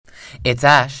It's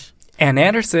Ash, and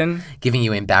Anderson, giving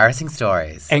you embarrassing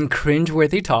stories and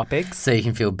cringeworthy topics so you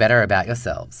can feel better about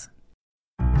yourselves.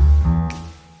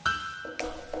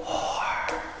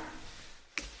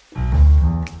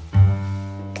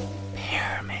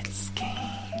 Pyramid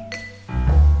scheme.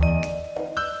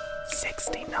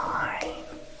 69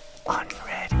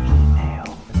 unread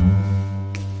emails.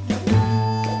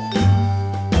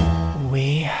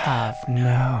 We have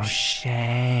no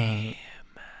shame.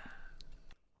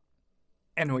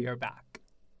 And we are back.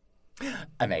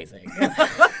 Amazing.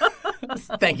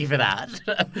 Thank you for that.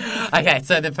 Okay,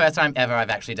 so the first time ever I've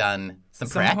actually done some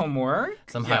prep. Homework.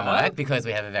 Some homework, because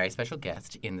we have a very special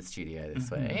guest in the studio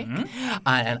this week.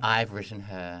 And I've written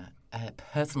her a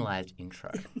personalised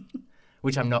intro,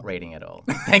 which I'm not reading at all.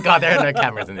 Thank God there are no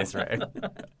cameras in this room.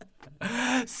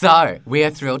 So, we are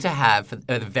thrilled to have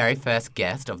the very first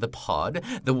guest of the pod,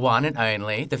 the one and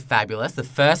only, the fabulous, the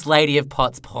First Lady of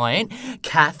Potts Point,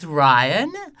 Cath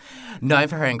Ryan. Known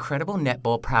for her incredible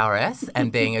netball prowess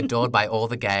and being adored by all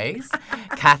the gays,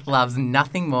 Cath loves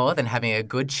nothing more than having a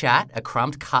good chat, a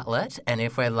crumbed cutlet, and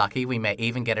if we're lucky, we may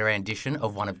even get a rendition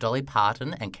of one of Dolly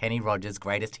Parton and Kenny Rogers'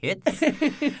 greatest hits.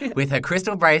 With her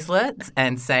crystal bracelets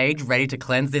and sage ready to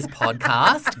cleanse this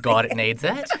podcast, God, it needs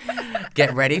it.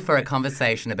 Get ready for a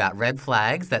conversation about red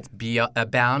flags that's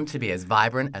bound to be as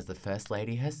vibrant as the First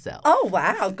Lady herself. Oh,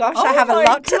 wow. Gosh, I have a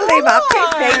lot to live up to.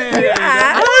 Thank you,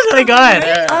 Ash. That's really good.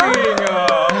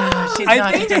 She's I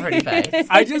not think- a pretty face.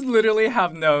 I just literally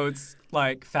have notes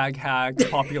like fag hag,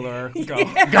 popular, go.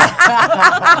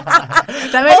 That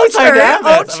makes All me so true, nervous.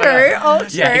 all Oh my true, God. all true.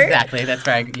 Yeah, exactly. That's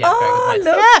very, Oh, very good.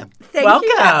 look. Yeah. Thank Welcome.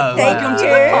 you. Welcome Thank to you.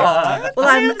 the pod. Well,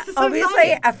 I'm This is so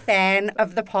obviously exciting. a fan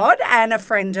of the pod and a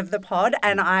friend of the pod,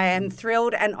 and I am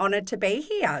thrilled and honoured to be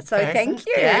here. So thank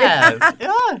you. Yes.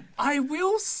 Yeah. I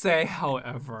will say,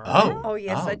 however. Oh,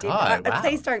 yes, I did. God, wow.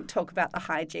 Please don't talk about the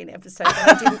hygiene episode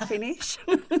that I didn't finish.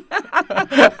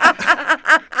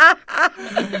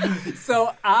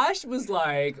 So Ash was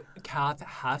like, Cath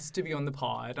has to be on the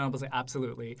pod. And I was like,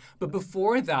 absolutely. But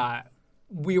before that,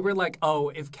 we were like, oh,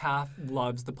 if Cath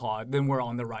loves the pod, then we're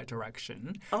on the right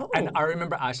direction. Oh. And I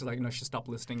remember Ash was like, no, she stopped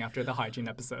listening after the hygiene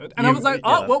episode. And I was like,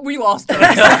 yeah. oh, well, we lost her.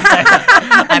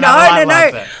 I know, I No.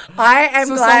 loved it. I am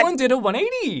So glad. someone did a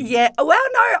 180. Yeah. Well,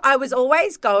 no, I was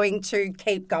always going to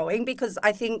keep going because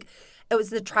I think it was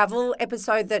the travel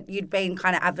episode that you'd been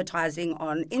kind of advertising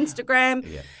on Instagram.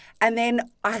 Yeah. And then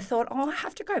I thought, oh, I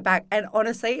have to go back. And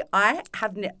honestly, I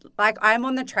have, I'm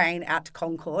on the train out to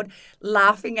Concord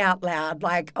laughing out loud.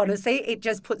 Like, honestly, it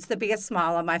just puts the biggest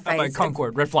smile on my face. I'm like,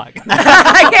 Concord, red flag.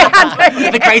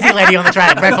 The crazy lady on the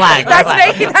train. Red flag. Red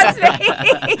flag.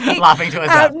 That's me. Laughing to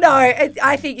herself.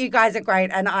 I think you guys are great,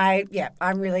 and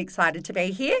I'm really excited to be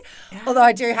here. Yeah. Although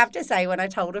I do have to say, when I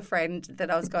told a friend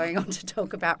that I was going on to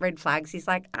talk about red flags, he's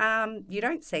like, you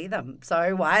don't see them,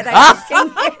 so why are they asking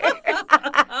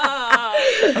you?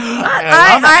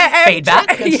 Feedback,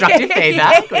 constructive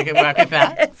feedback. We can work with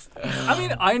that. I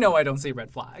mean, I know I don't see red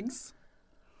flags.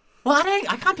 Well,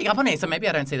 I can't pick up on it, so maybe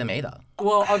I don't see them either.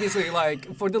 Well, obviously,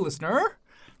 like, for the listener,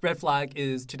 red flag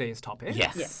is today's topic.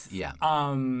 Yes. Yeah.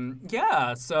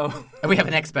 Yeah, so... And we have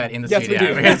an expert in the Yes, we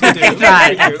studio. do. Yes, we do.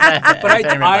 Right. We do. But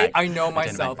Identify. I know Identify.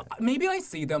 myself. Maybe I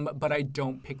see them, but I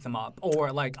don't pick them up.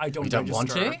 Or, like, I don't You don't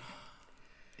register. want to?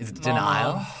 Is it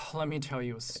denial? Let me tell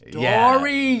you a story.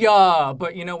 Yeah.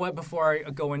 But you know what? Before I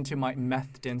go into my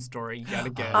meth den story yet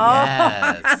again,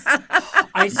 Yes.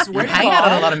 I swear You to hang out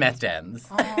on a God, lot of meth dens.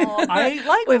 I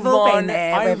like We've all been run,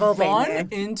 there. I We've all been run there.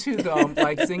 into them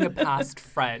like seeing a past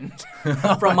friend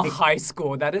from high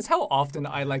school. That is how often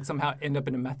I like somehow end up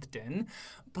in a meth den.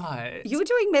 But You were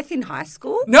doing meth in high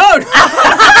school? no. We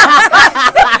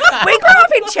grew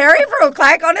up in Cherrybrook.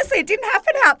 Like, honestly, it didn't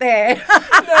happen out there. No,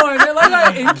 I mean, like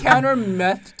I encounter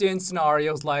meth den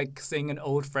scenarios like seeing an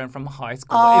old friend from high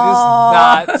school.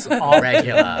 It is that often.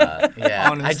 Regular. Yeah.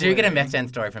 I Honestly. do get a meth den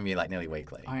story from you like nearly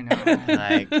weekly. I know.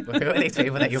 Like, who are these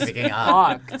people that you're picking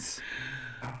up? Fucked.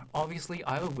 Obviously,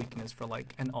 I have a weakness for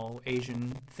like an all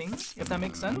Asian thing, if that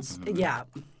makes sense. Yeah.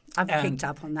 I've And- picked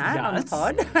up on that on the yes.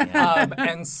 pod.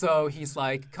 And so he's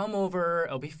like, come over,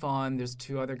 it'll be fun. There's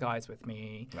 2 other guys with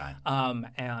me. Right.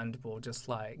 And we'll just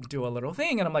like do a little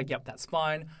thing. And I'm like, yep, that's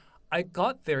fine. I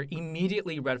got there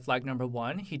immediately, red flag number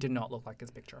 1, he did not look like his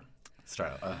picture.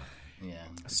 Straight. Yeah.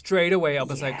 Straight away, I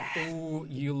was like, ooh,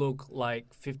 you look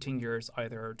like 15 years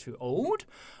either too old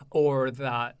or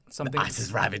that something... Ice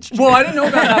is ravaged you. Well, I didn't know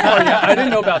about that part yet. I didn't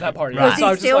know about that part yet. Right. Was So I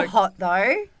he was just still like, hot,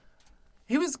 though?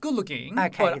 He was good looking,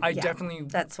 Okay, but I yeah. definitely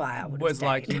That's why I would was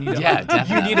like, you need to, Yeah, you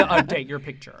definitely. need to update your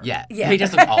picture. Yeah. Yeah. He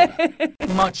just looks older.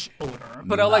 Much older.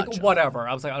 But I like, Much older. whatever.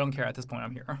 I was like, I don't care at this point.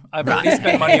 I'm here. I've already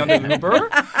spent money on the Uber,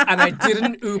 and I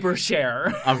didn't Uber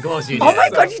share. Of course you did. Oh my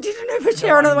God, you did an Uber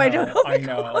share on the way to I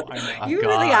know. You God.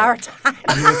 really are a tight.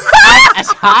 A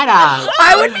tighter.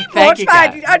 I would be Thank you,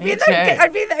 mortified. Kat. I'd Me be, too.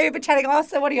 I'd be in the Uber chatting, oh,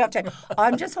 so what are you up to?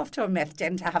 I'm just off to a meth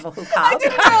den to have a hookup.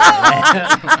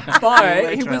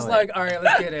 But he was Literally. like, all right,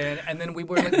 let's get in. And then we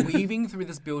were like weaving through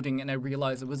this building, and I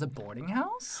realized it was a boarding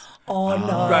house. Oh,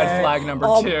 no. Red flag number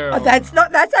two. That's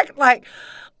like,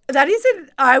 that isn't,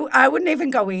 I wouldn't even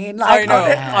go in. Like,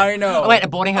 I know. Oh, wait, a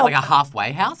boarding house, like a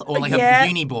halfway house, or like Yeah. a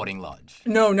uni boarding lodge?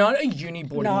 No, not a uni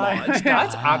boarding No. lodge.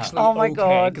 That's actually Oh my okay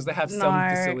God. because they have no. some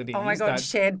facilities. Oh my God, that,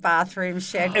 shared bathrooms,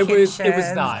 shared It kitchens.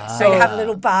 was that. So you have a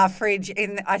little bar fridge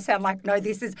in. I sound like, no,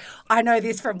 I know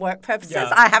this from work purposes.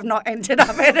 Yeah. I have not ended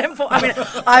up in it.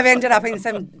 I've ended up in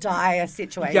some dire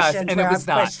situations Yes, and where it was I've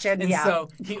that. questioned. And yeah. so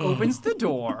he opens the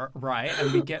door, right?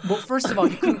 And we get, well, first of all,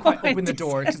 he couldn't quite open the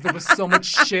door because there was so much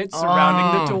shit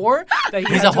surrounding the door that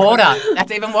he He's had a to- hoarder.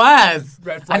 That's even worse.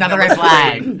 Red flag Another number red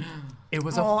flag. It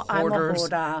was Oh, a I'm a hoarder's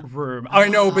hoarder. room. I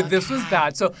know, but this was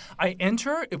bad. So I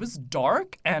enter, it was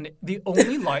dark, and the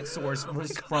only light source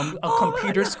was from a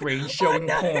computer screen showing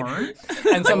porn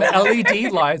and some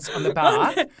LED lights on the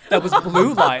back. That was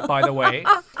blue light, by the way.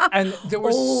 And there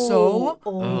were so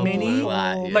many, blue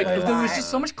light, yeah. like, there was just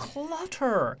so much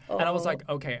clutter. And I was like,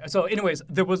 okay. So anyways,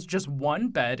 there was just one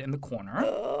bed in the corner.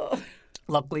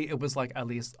 Luckily, it was like at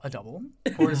least a double.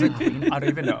 Or is it queen? I don't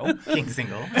even know. King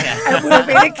single. Yeah. It would have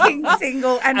been a king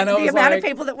single, and And I the was amount of like-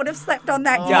 people that would have slept on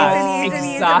that Yes, years and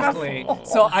years exactly. and years before.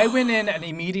 So I went in and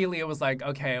immediately it was like,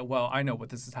 okay, well, I know what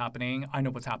this is happening. I know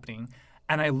what's happening.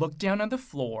 And I looked down on the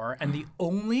floor, and the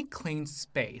only clean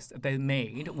space that they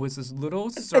made was this little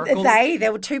circle.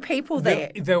 There were two people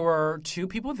there. There were two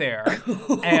people there,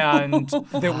 and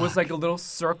there was like a little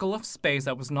circle of space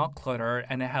that was not cluttered,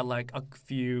 and it had like a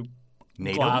few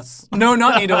Needles? glass. No,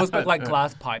 not needles, but like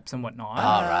glass pipes and whatnot.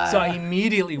 All right. So I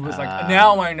immediately was like,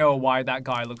 now I know why that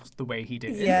guy looks the way he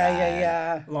did.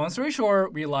 Yeah. Long story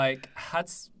short, we like had,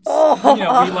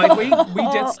 we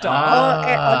did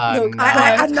stuff. Look,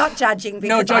 I'm not judging. Because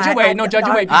No, judge away. No, judge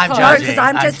away. I'm because- judging. because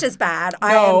I'm just as bad.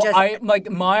 I No, am just.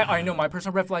 I know my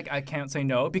personal red flag. I can't say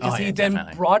no because Oh, he yeah, then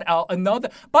definitely. brought out another.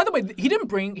 By the way, he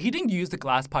didn't use the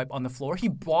glass pipe on the floor. He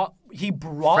brought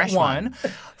Fresh one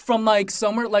from like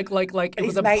somewhere like it His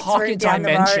was a mate's pocket room down the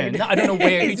dimension. road. I don't know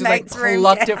where. He His just like mate's room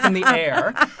plucked down. it from the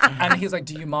air, and he's like,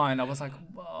 "Do you mind?" I was like,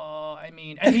 "Well, I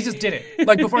mean," and he just did it.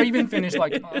 Like before I even finished,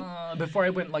 like before I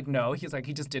went like no, he's like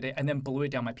he just did it and then blew it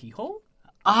down my pee hole.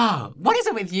 Oh, what is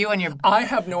it with you and your I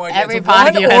have no idea. Every It's part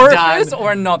of one you has orifice done-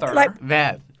 or another. Like-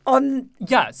 Bev? on.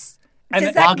 Yes. And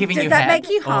Does then- While giving does you that head? make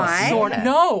you Or high? sort of?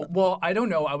 No, well, I don't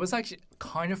know. I was actually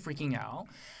kind of freaking out.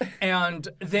 And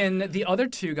then the other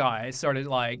two guys started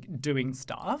like doing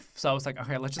stuff. So I was like,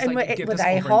 okay, let's just And like were get they this over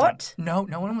and done. hot? No,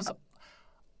 no one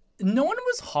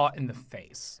was hot in the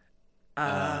face.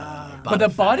 Uh, But the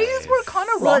bodies were kind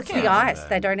of Well, it's rocking. the ice.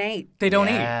 They don't eat. They don't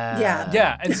eat. Yeah.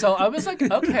 Yeah, and so I was like,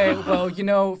 okay,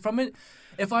 well, from it,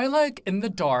 if I like in the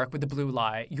dark with the blue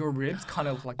light, your ribs kind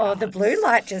of like. Oh, the blue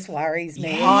light just worries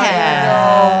me.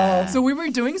 Yeah. So we were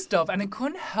doing stuff, and I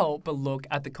couldn't help but look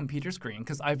at the computer screen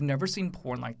because I've never seen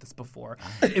porn like this before.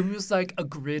 It was like a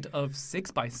grid of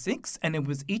 6x6, and it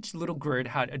was each little grid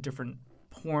had a different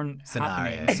porn Scenario.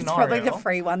 happening. It's It's probably the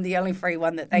free one, the only free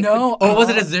one that they No, could. Or was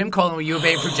it a Zoom call where you were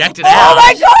being projected Oh out?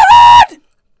 my God!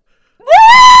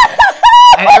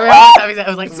 And everyone was having that. It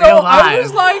was like so real life. I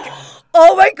was like,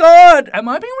 Oh my God! am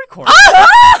I being recorded?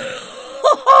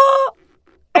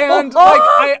 And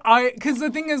like because the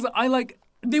thing is,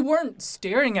 they weren't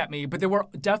staring at me, but they were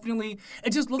definitely. It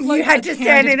just looked like You had a to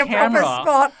stand candid in a camera. proper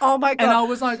spot. Oh my God! And I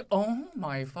was like, oh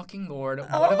my fucking Lord,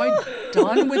 what have I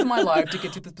done with my life to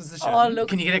get to this position? Oh, look.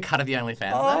 Can you get a cut of the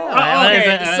OnlyFans?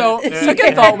 Okay, so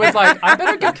second thought was like, I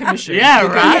better get commission. Yeah,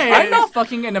 because right. I'm not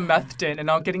fucking in a meth den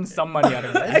and I'm getting some money out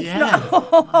of it. Yeah.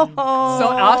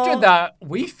 So after that,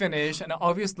 we finished, and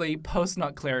obviously post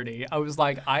nut clarity, I was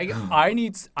like, I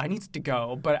need to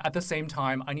go, but at the same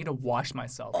time, I need to wash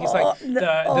myself. He's like,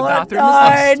 the bathroom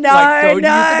is like, go use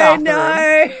the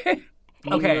bathroom.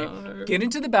 Okay, get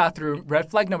into the bathroom. Red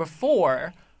flag number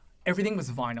 4. Everything was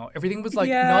vinyl. Everything was like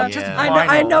not just Yeah. vinyl.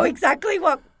 I know exactly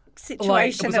what Like,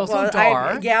 situation it was also was.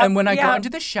 dark. Yeah, and when I yeah. got into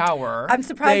the shower, I'm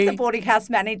surprised they- the boarding house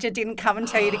manager didn't come and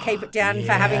tell you to keep it down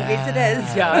for having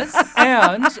visitors. Yes,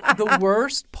 and the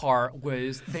worst part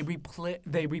was they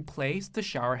replaced the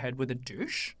shower head with a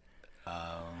douche.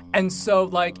 And so,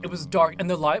 like, it was dark and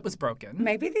the light was broken.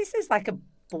 Maybe this is like a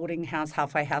boarding house,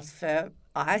 halfway house for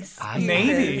ice.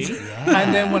 Maybe. Yeah.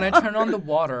 And then when I turned on the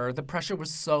water, the pressure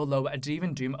was so low, I didn't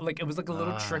even do like it was like a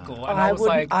little trickle, and I was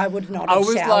like, I would not. I Have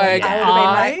was showered. like, I would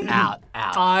have been like, out.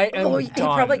 I am Or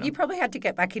done. you probably had to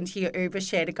get back into your Uber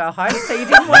share to go home, so you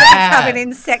didn't want to be covered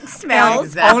in sex smells.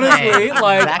 Exactly. Honestly,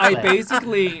 like Exactly. I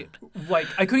basically like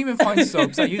I couldn't even find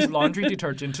soap, so I used laundry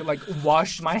detergent to like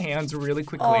wash my hands really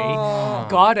quickly.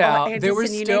 Got out. Anderson, There were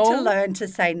you still. need to learn to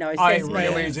say no. I Says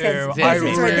really me. do. Says, I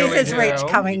this really is rich do.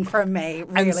 coming from me.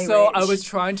 Really And so rich. I was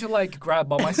trying to like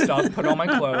grab all my stuff, put on my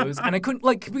clothes, and I couldn't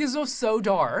like because it was so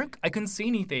dark, I couldn't see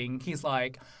anything. He's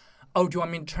like, "Oh, do you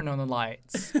want me to turn on the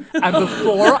lights?" And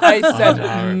before I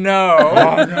said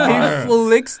no, he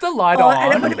flicks the light on.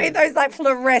 and it would have been those like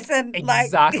fluorescent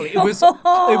Exactly. like.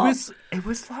 It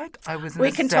was like I was in We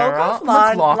a can talk Sarah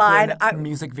offline. McLachlan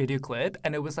music video clip,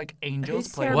 and it was like angels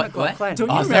Who's playing. Sarah What? McLachlan? Don't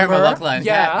you Oh, Sarah remember? McLachlan.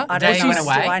 Yeah. I The don't day know. went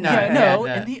away. Do I know? Yeah, no,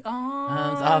 yeah. in the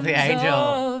arms Of the angel.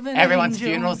 of an Everyone's angel.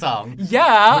 funeral song.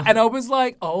 Yeah, and I was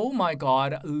like, oh my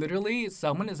god, literally,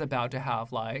 someone is about to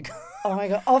have like. Oh my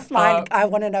god! Offline, I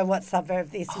want to know what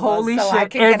suburb this Holy was, so I shit,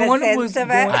 can get a everyone sense was of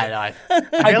it. going- I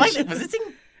feel like was it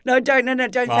in? No, don't say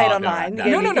it Oh, online. no.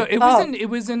 Yeah, No. It oh.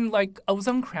 was in like I was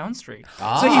on Crown Street.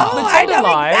 Oh. So he Oh, flicks I on the know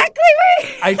light. exactly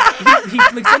where. He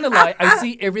flicks on the light. I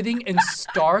see everything in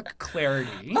stark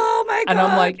clarity. Oh my god! And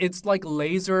I'm like, it's like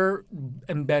laser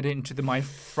embedded into my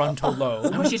frontal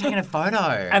lobe. I was you taking a photo.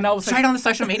 And I was straight like, on the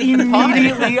social media for the pod.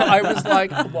 Immediately, I was like,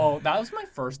 well, that was my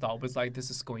first thought. Was like, this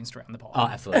is going straight on the pod. Oh,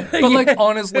 absolutely. But like,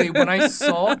 honestly, when I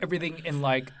saw everything in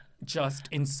like just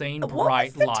insane what bright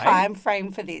was the light, time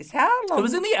frame for this? How long? it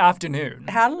was in the afternoon.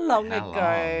 How long How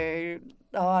ago?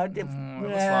 Oh, It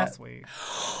was last week.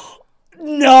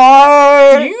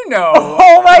 No. You know.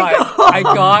 Oh my like,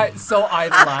 God. I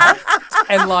left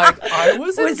and like I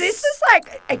was. Was this just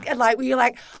like were you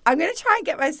like, I'm going to try and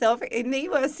get myself in the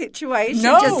worst situation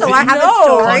No, just so I have no, a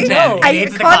story? Content. Are He you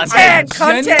needs the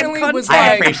content. Genuinely was I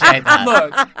like- appreciate that.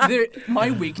 Look,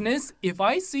 my weakness, if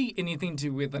I see anything to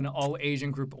do with an all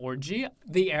Asian group orgy,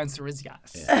 the answer is yes.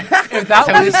 If that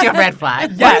So was is this your red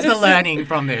flag? Yes. What is the learning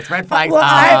from this? Red flags Well,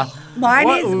 are... mine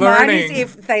What is learning?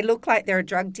 if they look like they're a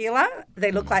drug dealer,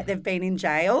 they look like they've been in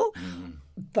jail.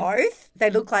 Both, they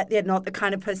look like they're not the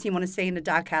kind of person you want to see in a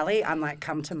dark alley. I'm like,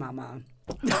 come to mama.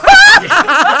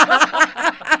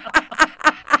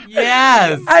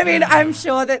 Yes. I mean, I'm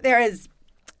sure that there is.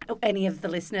 Any of the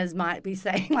listeners might be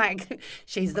saying like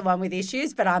she's the one with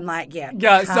issues, but I'm like, yeah.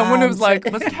 Yeah, someone was come like,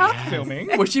 to- was Cath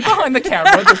filming? Was she behind the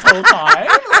camera this whole time?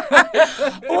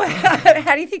 Or,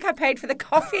 how do you think I paid for the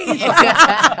coffees?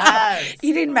 Yes.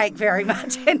 You didn't make very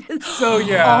much. So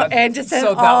yeah, Oh, Anderson,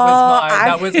 so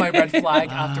that oh, was my red flag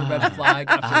after red flag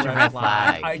after red red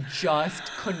flag. flag. I just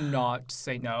could not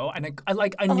say no, and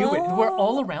I knew it. They were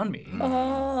all around me.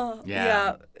 Oh,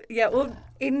 Yeah. yeah. Well,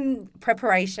 in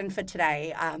preparation for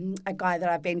today, a guy that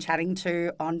I've been chatting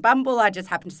to on Bumble, I just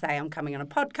happened to say I'm coming on a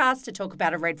podcast to talk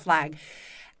about a red flag.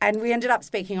 And we ended up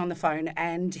speaking on the phone,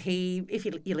 and he, if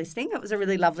you're listening, it was a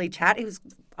really lovely chat. He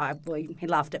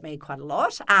laughed at me quite a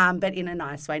lot, but in a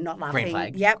nice way, not laughing. Green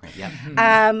flag. Yep. Green, yep.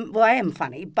 Well, I am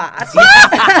funny, but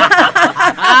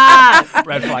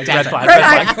Red flag, Damn red it. flag,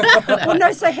 red flag. well,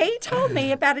 no. So he told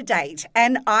me about a date,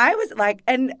 and I was like,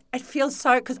 and it feels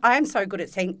so because I am so good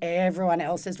at seeing everyone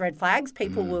else's red flags.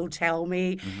 People will tell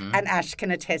me, and Ash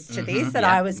can attest to this, that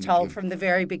Yeah. I was told from the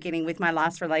very beginning with my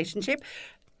last relationship.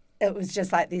 It was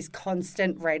just like this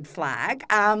constant red flag.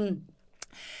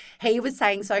 He was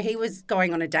saying, so he was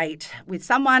going on a date with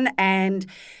someone and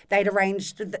they'd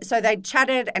arranged, so they'd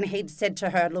chatted and he'd said to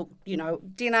her, look,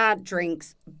 dinner,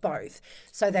 drinks, both.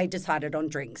 So they decided on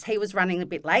drinks. He was running a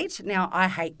bit late. Now, I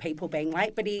hate people being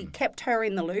late, but he kept her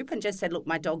in the loop and just said, look,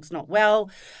 my dog's not well.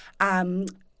 I'm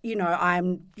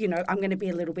going to be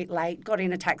a little bit late. Got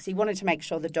in a taxi, wanted to make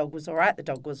sure the dog was all right. The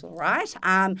dog was all right.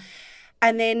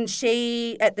 And then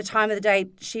she, at the time of the date,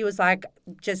 she was like,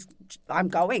 I'm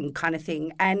going kind of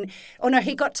thing. And,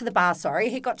 he got to the bar,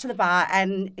 He got to the bar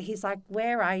and he's like,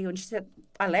 where are you? And she said,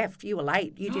 I left. You were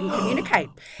late. You didn't communicate.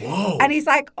 Whoa. And he's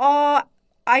like, I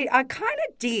kind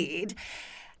of did.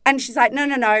 And she's like,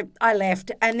 no, I left.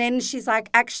 And then she's like,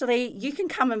 actually, you can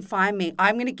come and find me.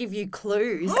 I'm going to give you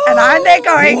clues. And I'm there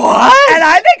going, What? And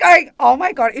I'm there going, oh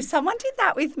my God, if someone did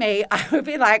that with me, I would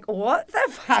be like, what the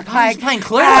fuck? I'm just playing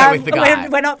Cluedo with the guy.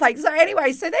 We're not playing. So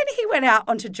anyway, so then he went out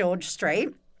onto George Street.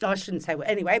 I shouldn't say,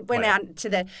 anyway, went out to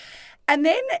the, and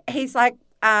then he's like,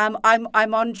 I'm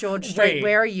on George Street. Wait.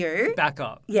 Where are you? Back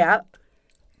up. Yeah.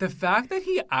 The fact that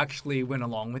he actually went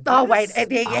along with this. Oh, wait.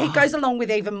 He goes along with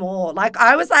even more. Like,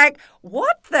 I was like,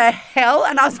 what the hell?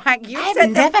 And I was like, I've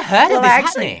never heard of this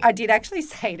happening. I did actually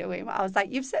say to him, I was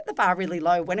like, you've set the bar really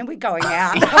low. When are we going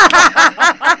out?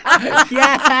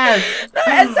 Yes.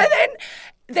 And so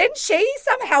then she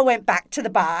somehow went back to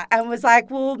the bar and was like,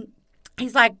 well,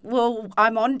 he's like, well,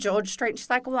 I'm on George Street.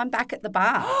 She's like, well, I'm back at the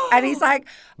bar. And he's like,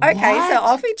 okay. What? So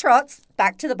off he trots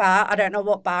back to the bar. I don't know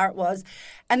what bar it was.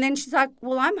 And then she's like,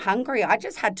 well, I'm hungry. I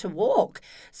just had to walk.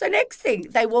 So next thing,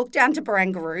 they walk down to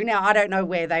Barangaroo. Now, I don't know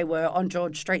where they were on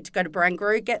George Street to go to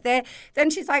Barangaroo, get there. Then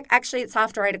she's like, actually, it's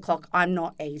after 8 o'clock. I'm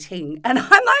not eating. And I'm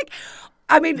like,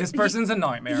 I mean, this person's a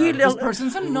nightmare. This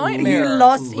person's a nightmare. You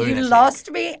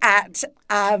lost me at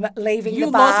leaving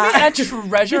the bar. You lost me at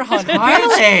treasure hunt.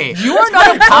 Totally. You are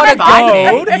not a pot of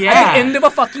gold at Yeah. the end of a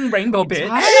fucking rainbow, bitch.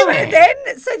 Anyway,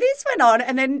 so this went on,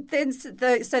 and then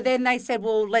they said,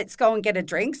 well, let's go and get a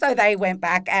drink. So they went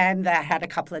back and they had a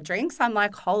couple of drinks. I'm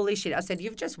like, holy shit. I said,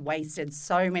 you've just wasted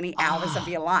so many hours of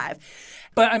your life.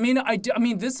 But I mean,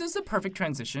 this is a perfect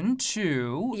transition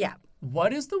to Yeah.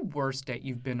 What is the worst date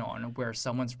you've been on where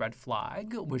someone's red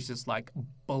flag was just like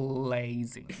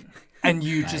blazing, and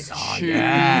you just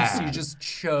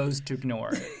chose to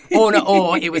ignore it? Or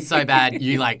it was so bad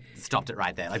you like stopped it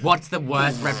right there. Like, what's the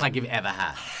worst red flag you've ever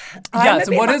had? Yeah.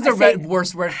 So what is the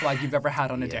worst red flag you've ever had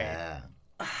on a date?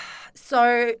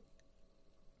 So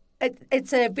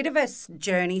it's a bit of a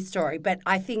journey story, but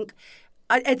I think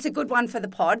it's a good one for the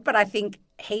pod, but I think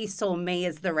he saw me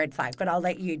as the red flag, but I'll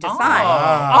let you decide.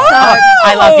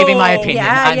 I love giving my opinion.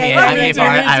 I'm here for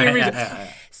it.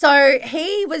 So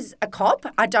he was a cop.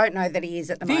 I don't know that he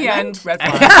is at the moment. The end. Red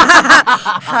flag.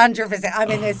 100%. I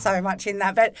mean, there's so much in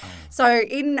that. But so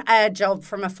in a job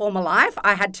from a former life,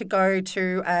 I had to go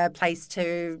to a place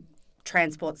to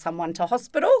transport someone to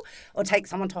hospital or take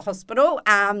someone to hospital,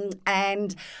 and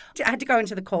I had to go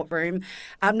into the courtroom.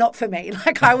 Not for me,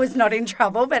 like I was not in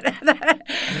trouble, but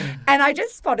and I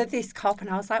just spotted this cop and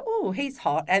I was like, oh, he's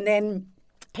hot. And then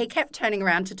he kept turning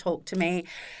around to talk to me.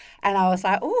 And I was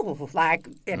like, oh, like,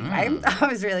 anyway, I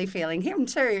was really feeling him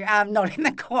too, not in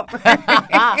the courtroom.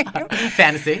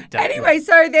 Fantasy. Anyway,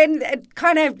 so then it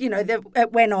kind of,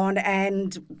 it went on,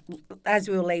 and as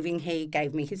we were leaving, he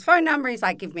gave me his phone number. He's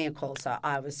like, give me a call. So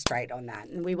I was straight on that.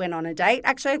 And we went on a date.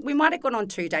 Actually, we might have gone on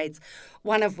 2 dates,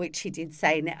 one of which he did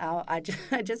say, now, I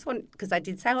just want, because I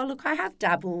did say, oh, look, I have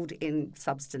dabbled in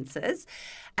substances.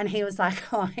 And he was like,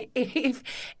 oh,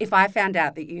 if I found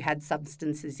out that you had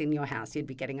substances in your house, you'd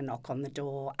be getting a knock on the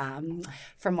door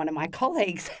from one of my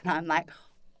colleagues. And I'm like,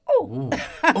 oh.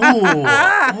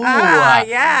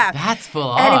 Yeah. That's full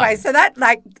on. Anyway, so that,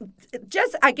 like,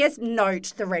 just, I guess,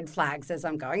 note the red flags as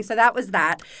I'm going. So that was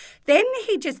that. Then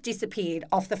he just disappeared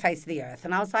off the face of the earth.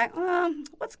 And I was like,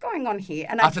 what's going on here?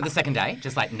 And after the second day,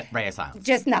 just like radio silence.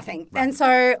 Just nothing. Right. And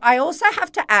so I also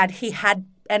have to add, he had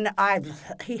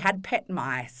pet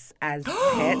mice as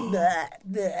pet.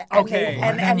 Okay.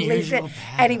 And lizard.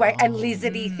 Anyway, and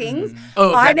lizardy things.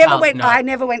 Oh, I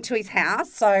never went to his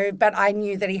house, but I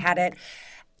knew that he had it.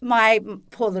 My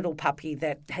poor little puppy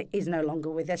that is no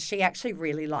longer with us, she actually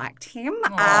really liked him.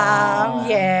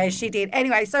 Yeah, she did.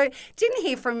 Anyway, so didn't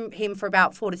hear from him for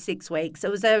about 4 to 6 weeks. It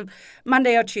was a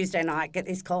Monday or Tuesday night, get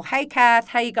this call. Hey, Cath,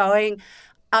 how you going?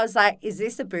 I was like, is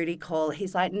this a booty call?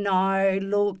 He's like, no,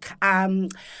 look, I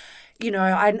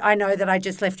know that I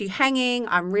just left you hanging.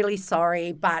 I'm really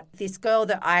sorry. But this girl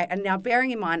and now bearing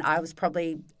in mind, I was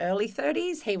probably early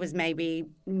 30s. He was maybe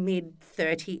mid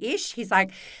 30-ish. He's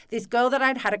like, this girl that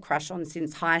I'd had a crush on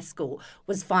since high school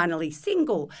was finally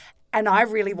single. And I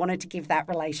really wanted to give that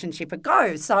relationship a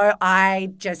go. So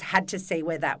I just had to see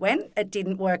where that went. It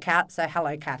didn't work out. So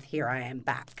hello, Cath, here I am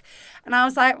back. And I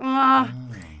was like,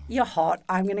 you're hot.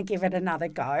 I'm going to give it another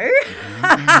go.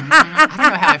 I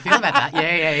don't know how I feel about that.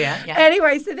 Yeah.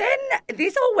 Anyway, so then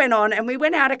this all went on and we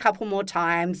went out a couple more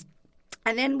times.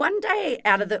 And then one day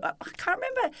I can't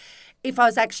remember if I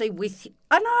was actually with him.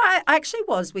 Oh, no, I actually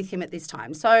was with him at this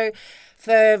time. So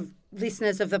for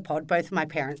listeners of the pod, both of my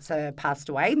parents are passed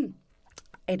away.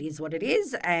 It is what it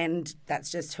is, and that's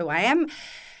just who I am.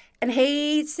 And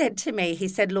he said to me,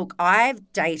 look,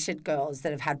 I've dated girls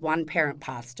that have had one parent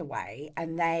passed away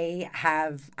and they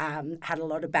have had a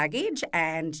lot of baggage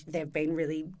and they've been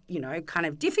really, kind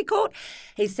of difficult.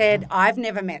 He said, I've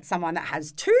never met someone that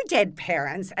has 2 dead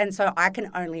parents, and so I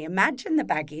can only imagine the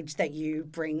baggage that you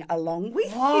bring along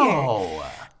with you.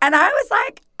 And I was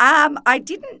like, I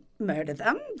didn't murder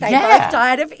them. They both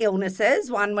died of illnesses,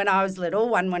 one when I was little,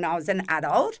 one when I was an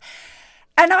adult.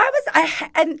 And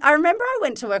I remember I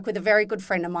went to work with a very good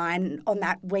friend of mine on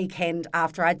that weekend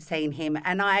after I'd seen him,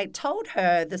 and I told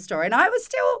her the story, and I was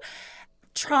still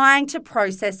trying to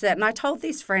process it. And I told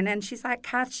this friend and she's like,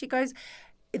 Cath, she goes,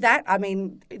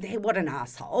 what an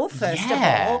asshole, first of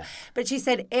all. But she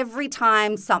said every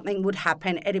time something would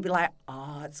happen, it'd be like,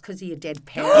 oh, it's because of your dead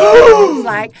parents.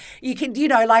 Like, you can,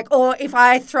 or if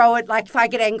I throw it, like, if I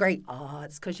get angry, oh,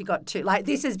 it's because you got too, like,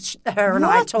 this is her and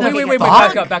I talking. Wait,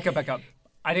 back up.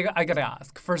 I got to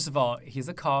ask. First of all, he's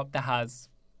a cop that has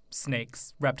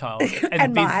snakes, reptiles,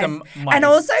 and feeds them mice. And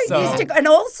also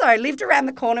lived around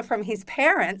the corner from his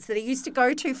parents that he used to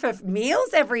go to for meals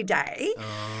every day.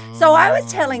 So I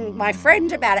was telling my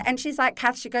friend about it, and she's like,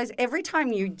 Cath, she goes, every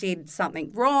time you did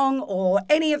something wrong or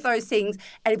any of those things,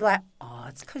 and he'd be like, oh,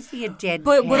 it's because of your dead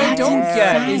But parents. what I don't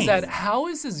get is that how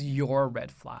is this your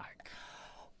red flag?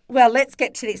 Well, let's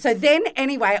get to this. So then,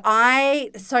 anyway, I'm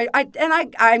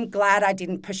glad I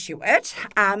didn't pursue it.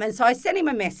 And so I sent him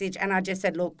a message, and I just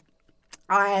said, look,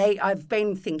 I've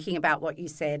been thinking about what you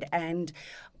said, and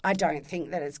I don't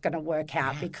think that it's going to work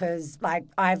out because, like,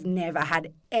 I've never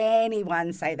had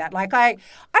anyone say that. Like, I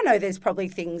know there's probably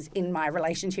things in my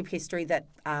relationship history that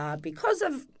are because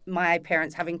of my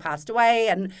parents having passed away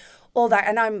and all that,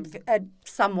 and I'm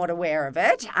somewhat aware of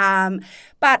it.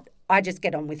 But I just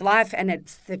get on with life, and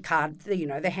it's the card,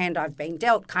 the hand I've been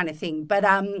dealt kind of thing. But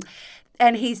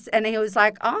and he was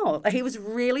like, oh, he was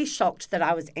really shocked that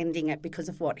I was ending it because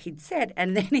of what he'd said.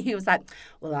 And then he was like,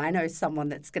 well, I know someone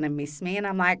that's going to miss me. And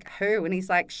I'm like, who? And he's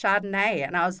like, Chardonnay.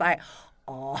 And I was like,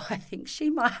 oh, I think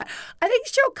she'll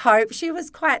cope. She was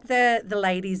quite the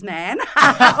ladies' man.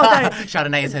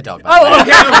 Chardonnay is her dog. Oh,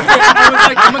 okay. I was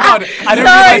like, oh my God, I didn't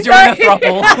realize you were in a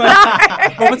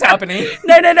throuple. What was happening?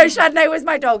 No. Chardonnay was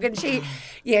my dog, and she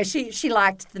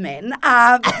liked the men.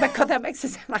 Because that makes her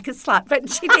sound like a slut,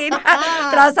 but she did. But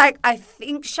I was like, I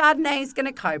think Chardonnay's going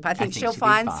to cope. I think she'll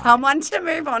find someone to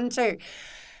move on to.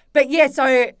 But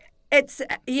so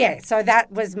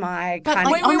that was my kind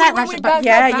of... Wait,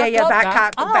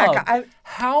 back up.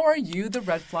 How are you the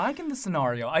red flag in the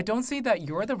scenario? I don't see that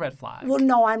you're the red flag. Well,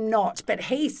 no, I'm not, but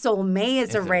he saw me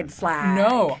as a red flag.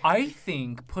 No, I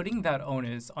think putting that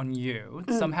onus on you,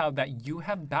 somehow that you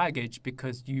have baggage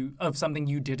because of something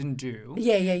you didn't do,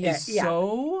 is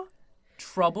so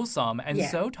troublesome and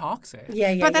so toxic.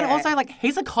 But then also, like,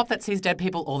 he's a cop that sees dead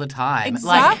people all the time.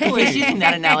 Exactly. Like, he's using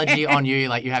that analogy on you,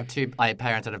 like, you have two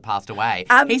parents that have passed away.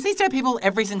 He sees dead people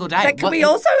every single day. But can we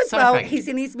also, as well, he's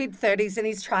in his mid-30s and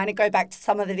he's trying to go back to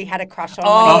someone that he had a crush on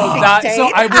when he was 16.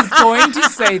 So I was going to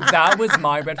say that was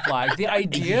my red flag. The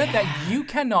idea that you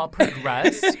cannot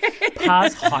progress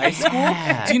past high school.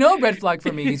 Yeah. Do you know a red flag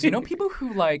for me is, people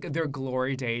who, like, their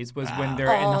glory days was when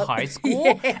they're in high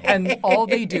school and all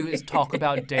they do is talk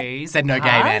about days. Said no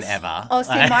gay man ever. Oh,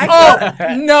 see,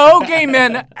 no gay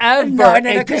men ever. No, it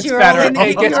because gets better.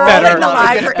 It gets better.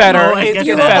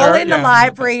 You were all in the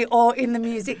library or in the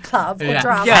music club or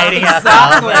drama. Yeah, hating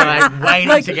ourselves. Like,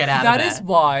 waiting to get out of there. That is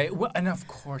why, and of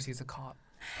course he's a cop.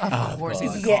 Of course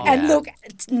he's a cop. Yeah, and look,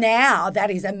 now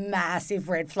that is a massive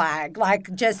red flag. Like,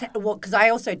 because I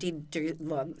also did do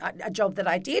a job that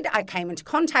I did. I came into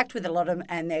contact with a lot of them,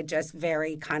 and they're just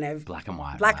very kind of black and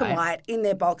white in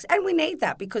their box, and we need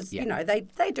that because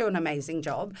they do an amazing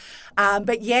job.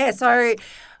 So.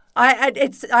 I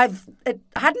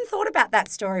hadn't thought about that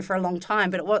story for a long time,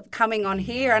 but it was coming on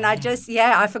here, and I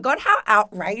forgot how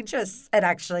outrageous it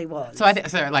actually was. So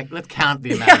let's count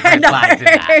the amount of red flags in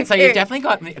that. So you definitely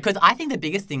got, because I think the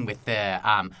biggest thing with the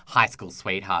high school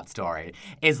sweetheart story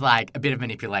is like a bit of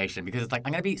manipulation, because it's like,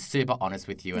 I'm going to be super honest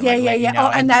with you. And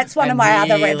and that's one of my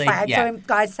other red flags. Yeah. So when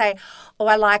guys say, oh,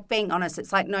 I like being honest,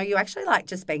 it's like, no, you actually like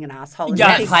just being an asshole.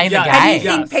 Yeah, playing the game. And you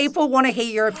think people want to hear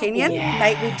your opinion?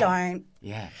 Mate, we don't.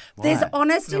 Yeah. There's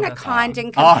honest in a kind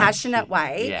and compassionate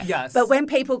way. Yeah. Yes. But when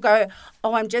people go,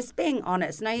 oh, I'm just being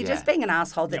honest. No, you're just being an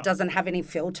asshole that doesn't have any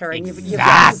filter and you've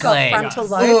got frontal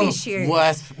lobe issues.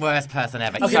 Worst person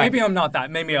ever. Okay, maybe I'm not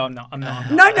that. Maybe I'm not. No.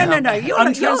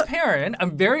 I'm transparent.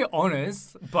 I'm very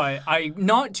honest, but I'm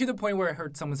not to the point where it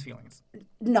hurts someone's feelings.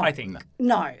 No. I think.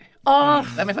 No.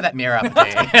 Oh. Let me put that mirror up to you.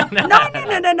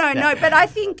 No. But I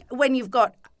think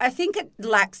I think it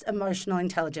lacks emotional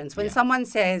intelligence. When someone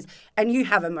says, and you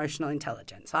have emotional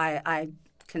intelligence, I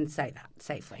can say that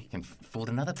safely. You can fool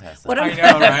another person. I know,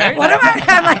 right? What am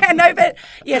I? No, but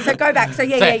so go back. So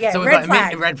yeah. So we've got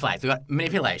red flags. We've got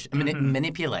manipulation.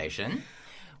 Manipulation.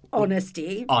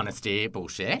 Honesty.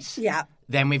 Bullshit. Yeah.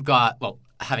 Then we've got,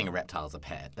 having a reptile as a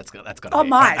pet. That's got to be.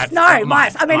 Mice.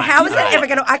 Mice. I mean, how is it ever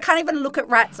going to... I can't even look at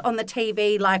rats on the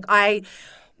TV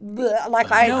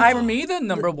for me, the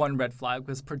number one red flag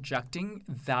was projecting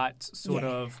that sort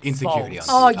of insecurity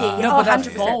fault. on but that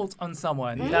 100%. fault on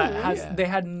someone that they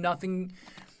had nothing.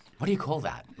 What do you call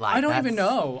that? Like, I don't even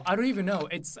know.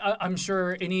 It's I'm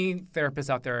sure any therapist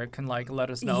out there can like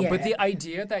let us know. Yeah. But the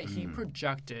idea that he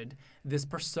projected this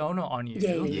persona on you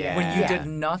Yeah. when you did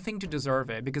nothing to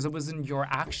deserve it because it was in your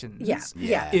actions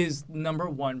is number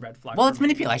one red flag. Well, for it's me.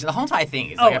 manipulation. The whole entire thing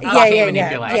is like a yeah, fucking yeah,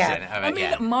 manipulation. yeah. Of I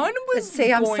it, mean, mine was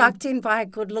See, I'm going... sucked in by a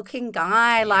good-looking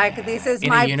guy. Like, this is in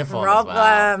my a uniform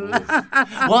problem. as well.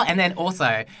 Oof. Well, and then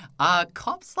also, are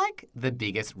cops like the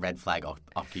biggest red flag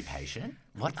occupation?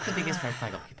 What's the biggest red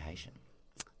flag occupation?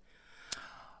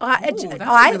 that's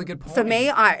a really good point. For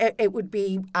me, it would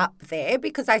be up there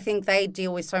because I think they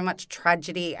deal with so much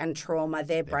tragedy and trauma.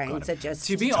 Their brains are just...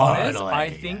 To be honest, I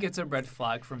think it's a red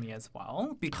flag for me as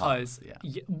well because,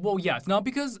 it's not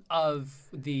because of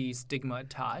the stigma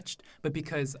attached, but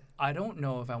because I don't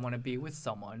know if I want to be with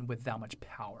someone with that much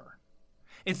power.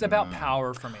 It's about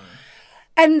power for me.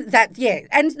 And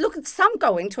and look, some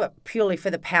go into it purely for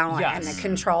the power and the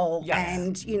control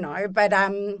and, but...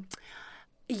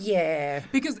 Yeah.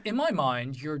 Because in my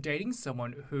mind, you're dating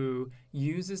someone who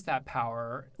uses that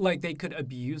power, like they could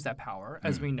abuse that power,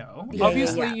 as we know.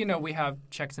 Obviously, we have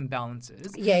checks and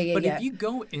balances. But if you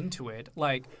go into it,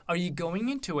 like, are you going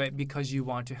into it because you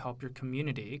want to help your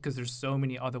community? Because there's so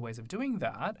many other ways of doing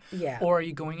that. Yeah. Or are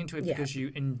you going into it because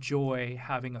you enjoy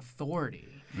having authority?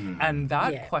 And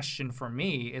that question for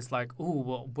me is like, ooh,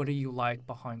 well, what are you like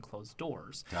behind closed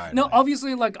doors? Now,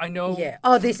 obviously, like, I know... Yeah.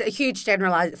 Oh, this is a huge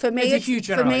generalization. For me,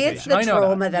 it's the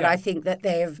trauma that I think that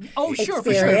they've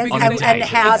experienced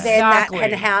and how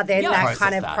then that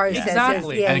kind of processes.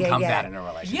 Exactly. And it comes out in a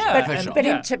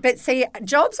relationship. But see,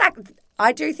 jobs,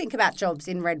 I do think about jobs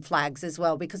in red flags as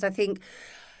well because I think...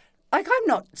 Like, I'm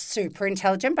not super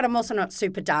intelligent, but I'm also not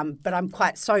super dumb, but I'm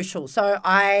quite social. So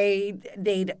I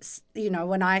need,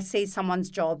 when I see someone's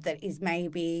job that is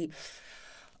maybe...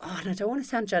 Oh, and I don't want to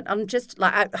sound judge. I'm just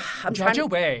like... I'm judge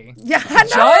away. Yeah,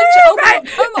 judge away. Right?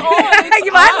 Come on,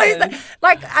 you might lose that.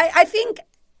 Like, I think...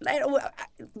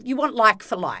 You want like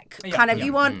for like.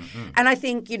 You want... And I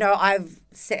think, I've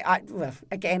said...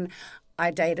 I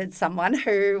dated someone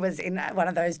who was in one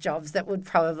of those jobs that would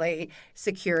probably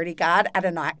security guard at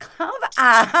a nightclub.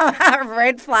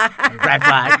 Red flag. Red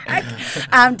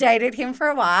flag. Dated him for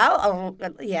a while.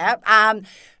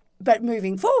 But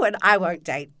moving forward, I won't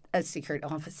date a security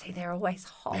officer. See, they're always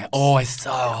hot. They're always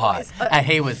so hot. And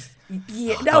he was...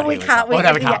 Yeah, no, we can't. We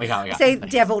can't. See,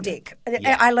 devil dick.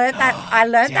 Yeah. I learned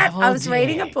that. I was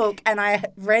reading a book and I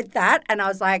read that and I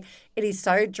was like, it is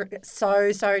so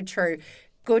true.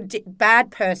 Bad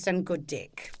person, good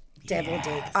dick. Devil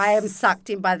dick. I am sucked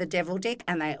in by the devil dick,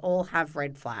 and they all have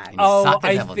red flags. Oh,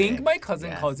 I think my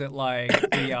cousin calls it like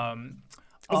the.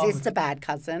 Is this the bad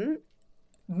cousin?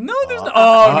 No, there's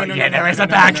no. No. There is a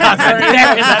bad cousin.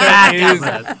 There is a bad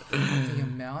cousin. The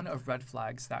amount of red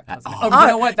flags that cousin. You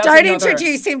know what? Don't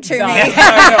introduce him to me.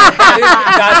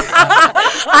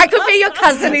 I could be your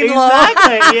cousin-in-law.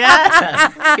 Exactly.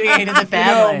 Yeah. Getting into the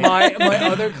family. My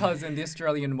other cousin, the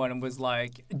Australian one, was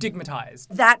like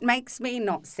stigmatized. That makes me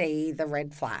not see the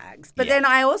red flags. But then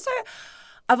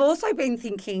I've also been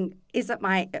thinking, is it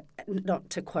my, not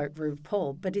to quote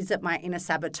RuPaul, but is it my inner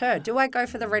saboteur? Do I go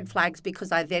for the red flags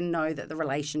because I then know that the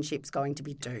relationship's going to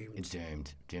be doomed? It's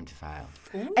doomed to fail.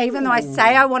 Ooh. Even though I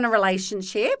say I want a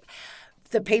relationship,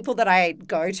 the people that I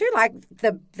go to, like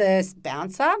the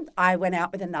bouncer, I went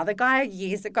out with another guy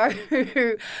years ago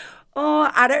who...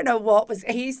 Oh, I don't know what was...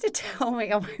 He used to tell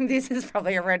me, this is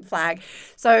probably a red flag.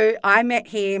 So I met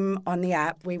him on the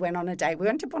app. We went on a date. We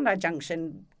went to Bondi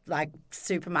Junction, like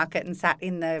supermarket, and sat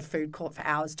in the food court for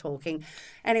hours talking.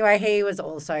 Anyway, he was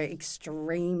also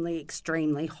extremely,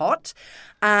 extremely hot.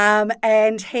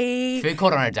 And he... Food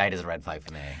court on a date is a red flag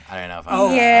for me. I don't know if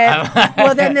I... Yeah.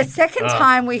 Well, then the second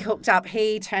time we hooked up,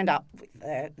 he turned up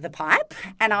with the pipe.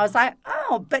 And I was like,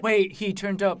 oh, but... Wait, he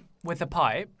turned up with a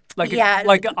pipe? Like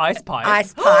an ice pipe.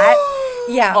 Ice pipe.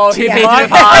 Yeah. Oh, he yeah. beat the pipe.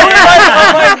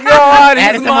 Oh my God.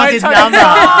 Anderson wants his number.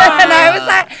 And I was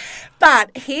like,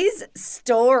 but his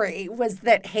story was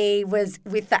that he was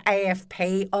with the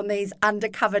AFP on these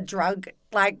undercover drug,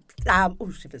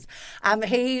 shivers.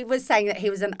 He was saying that he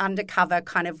was an undercover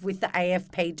kind of with the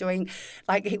AFP doing,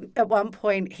 at one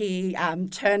point he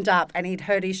turned up and he'd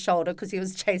hurt his shoulder because he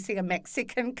was chasing a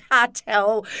Mexican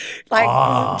cartel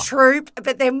troop.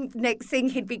 But then next thing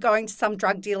he'd be going to some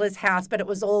drug dealer's house, but it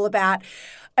was all about...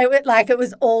 It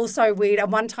was all so weird.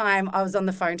 And one time I was on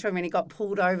the phone to him and he got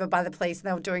pulled over by the police and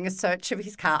they were doing a search of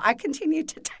his car. I continued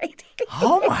to date him.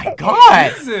 Oh, my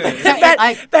God.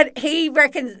 But he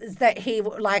reckons that he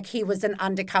he was an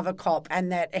undercover cop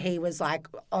and that he was like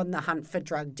on the hunt for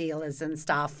drug dealers and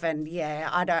stuff. And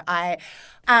so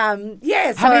How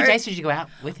many days did you go out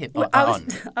with him? I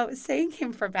was seeing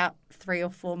him for about 3 or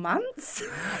 4 months.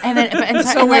 And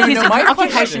so his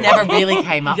occupation never really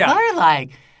came up. Yeah. Though,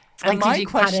 and my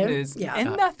question Pardon? is, Yeah.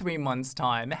 in that 3 months'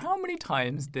 time, how many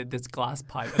times did this glass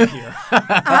pipe appear?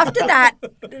 After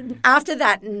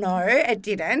that, no, it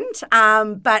didn't.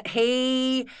 But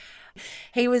he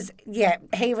was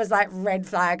like red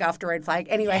flag after red flag.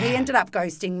 Anyway, he ended up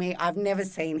ghosting me. I've never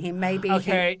seen him. Maybe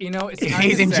Okay, it's time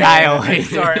He's to in say- jail.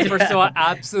 Sorry, first of all,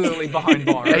 absolutely behind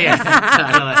bars.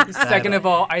 Yeah. Second of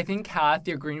all, I think, Cath,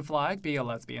 your green flag, be a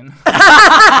lesbian.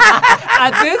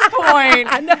 At this point,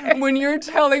 when you're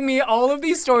telling me all of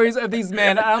these stories of these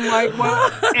men, I'm like, well,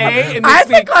 A, it makes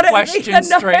me question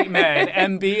straight men,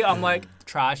 and B, I'm like,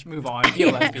 trash, move on, be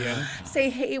a lesbian. See,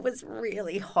 he was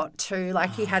really hot too.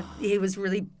 Like he was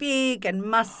really big and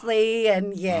muscly,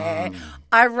 and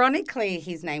ironically,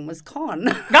 his name was Con.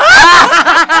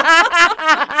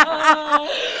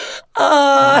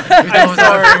 I'm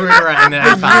sorry.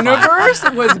 The universe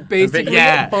was basically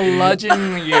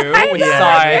bludgeoning you with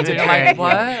signs, and you're like,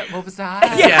 what? What was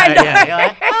that?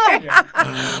 Yeah.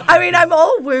 I mean, I'm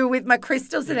all woo with my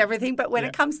crystals and everything, but when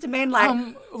it comes to men,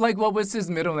 like what was his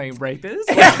middle name? Rapist?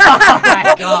 Oh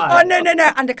my God. Oh, no,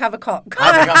 undercover cop.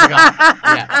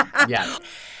 Yeah.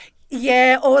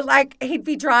 Yeah, or like he'd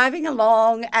be driving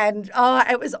along and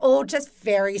it was all just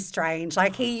very strange.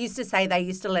 Like he used to say they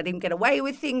used to let him get away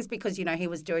with things because, he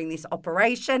was doing this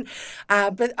operation.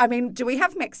 But I mean, do we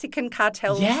have Mexican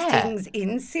cartel stings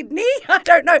in Sydney? I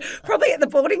don't know. Probably at the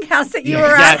boarding house that you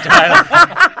were at.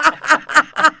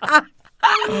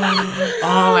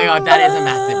 Oh my God, that is a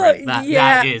massive red.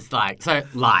 That is so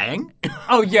lying.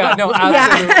 Oh yeah, no,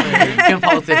 absolutely.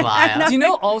 Compulsive liar. Do you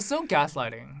know also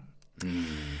gaslighting?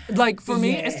 Like for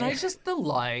me, it's not just the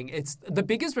lying. It's the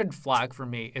biggest red flag for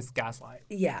me is gaslight.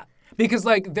 Yeah. Because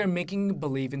they're making you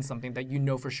believe in something that you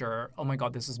know for sure. Oh my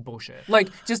God, this is bullshit. Like,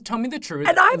 just tell me the truth.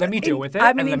 And let me deal with it.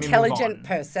 I'm and an let me move intelligent on.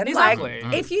 person. Exactly.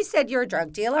 Like, if you said you're a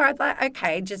drug dealer, I'd like,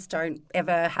 okay, just don't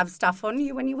ever have stuff on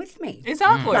you when you're with me.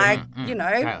 Exactly. Like,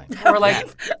 Or like,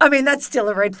 I mean, that's still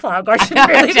a red flag. I should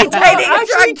really be dating a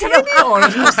drug dealer. To be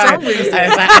honest, for some reason.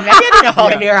 And maybe I need to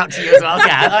hold a mirror up to you as well,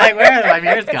 Kat. Like, where are my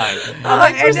mirrors going?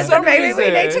 And for so some maybe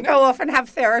we reason- need to go off and have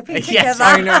therapy together. Yes,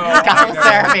 I know. Couple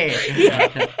therapy.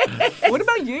 What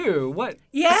about you? What?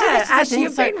 Yeah, Ash,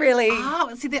 you've been really...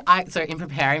 So in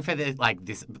preparing for this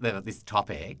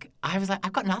topic, I was like,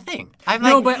 I've got nothing. I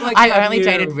only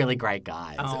dated really great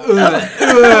guys. I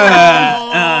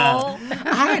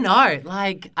don't know.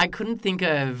 Like, I could think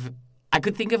of a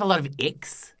lot of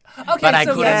icks. Okay, but I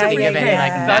so couldn't that's think of any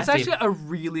That's massive... actually a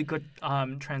really good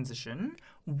transition.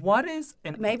 What is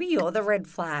an Maybe you're the red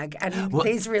flag, and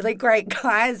these really great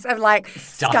guys are like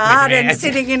Stop scarred with and it.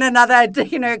 sitting in another,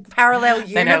 parallel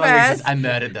They know universe. I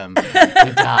murdered them.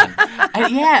 We're done.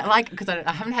 And because I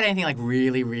haven't had anything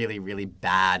really, really, really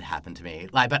bad happen to me.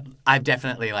 But I've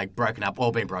definitely been broken up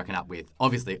with,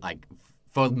 obviously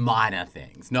for minor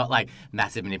things, not like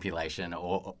massive manipulation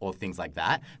or things like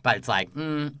that. But it's like,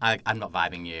 I'm not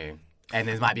vibing you. And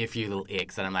there might be a few little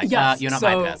icks, and I'm like, you're not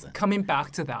my person. Coming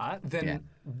back to that, then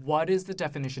what is the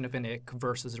definition of an ick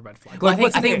versus a red flag? Well,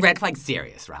 I think red flag's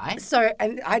serious, right? So,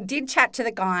 and I did chat to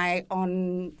the guy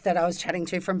that I was chatting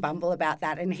to from Bumble about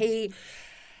that, and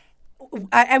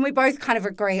and we both kind of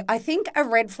agree. I think a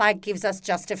red flag gives us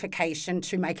justification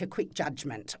to make a quick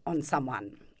judgment on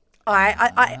someone.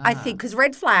 I think because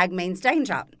red flag means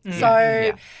danger.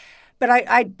 So,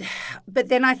 but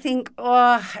then I think,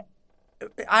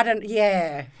 I don't.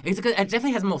 Yeah, it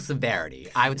definitely has more severity.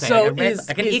 I would say. So an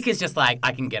ick is just like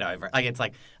I can get over it. Like it's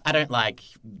like I don't like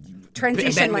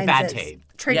transition bad lenses. teeth.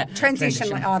 Transition.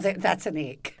 That's an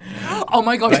ick. Oh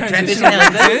my God, transition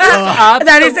lenses? lenses.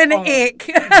 That is an ick.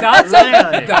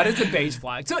 That is a beige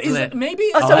flag. So is it maybe?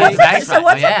 What's a beige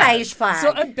flag? So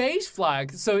a beige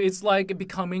flag. So it's like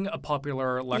becoming a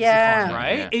popular lexicon,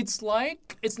 right? Yeah. It's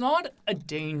like it's not a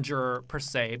danger per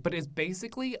se, but it's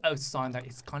basically a sign that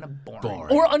it's kind of boring.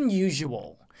 Or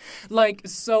unusual. I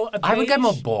would go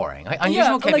more boring. Like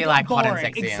unusual can be like hot and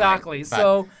sexy. Exactly.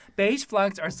 So beige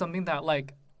flags are something that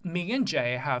me and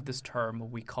Jay have this term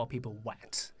we call people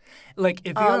wet. Like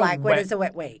if you're when is a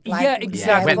wet week? Exactly.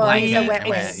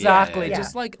 Exactly. Yeah.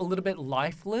 Just a little bit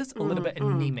lifeless, a little bit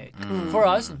anemic. For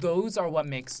us, those are what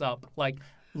makes up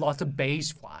lots of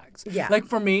beige flags. Yeah. Like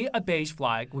for me, a beige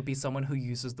flag would be someone who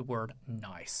uses the word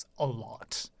nice a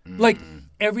lot.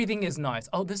 Everything is nice.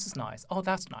 Oh, this is nice. Oh,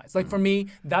 that's nice. For me,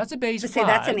 that's a beige flag. See,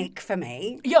 that's an ick for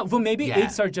me. Yeah, well maybe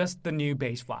icks are just the new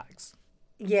beige flags.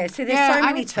 Yeah, so there's Yeah, so I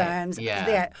many would say, terms.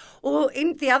 yeah. Well,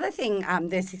 in the other thing,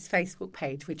 there's this Facebook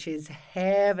page which is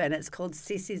heaven. It's called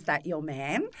Sis Is That Your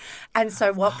Man? And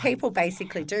so what people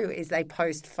basically do is they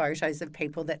post photos of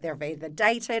people that they've either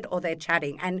dated or they're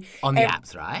chatting. And On the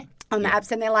apps, right? On the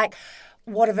apps, and they're like,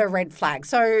 what are the red flags?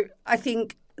 So I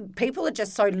think people are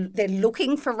just they're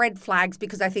looking for red flags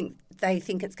because they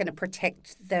think it's going to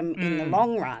protect them in the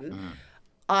long run.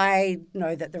 I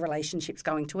know that the relationship's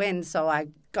going to end, so I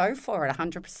go for it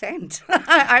 100%.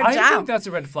 I jump. think that's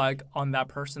a red flag on that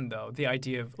person, though. The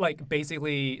idea of like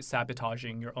basically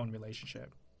sabotaging your own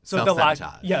relationship. So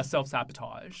Self-sabotage.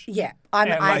 Self-sabotage. Yeah,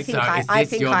 And, I like, think So I is I this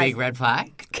think your I big red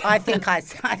flag? I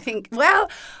think.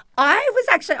 Well, I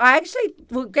actually,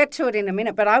 we'll get to it in a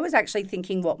minute, but I was actually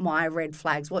thinking what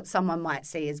someone might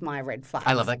see as my red flags.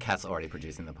 I love that Cath's already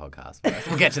producing the podcast.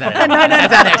 We'll get to that.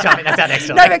 That's our next topic. That's our next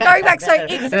topic. No, but going back, so I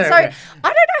don't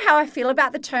know how I feel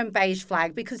about the term beige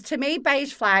flag, because to me,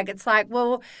 beige flag, it's like,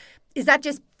 well, is that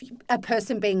just a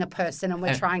person being a person and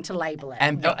we're trying to label it?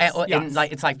 And Yes.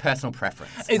 like it's like personal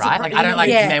preference, It's right? Like I don't like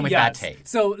men with bad teeth.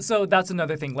 So that's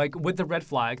another thing. Like with the red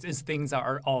flags is things that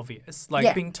are obvious,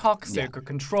 like being toxic or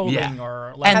controlling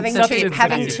or like And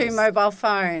having two mobile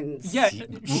phones. Yeah.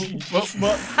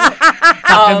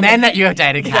 The men that you have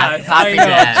dated, Cath, I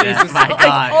know, Jesus. my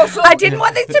God. Also, I didn't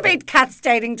want this to be Cath's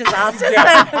dating disasters.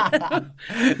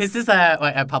 This is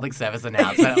a public service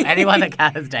announcement. Anyone that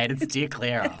Cath has dated, steer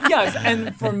clear of. Yes,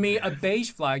 and for me, a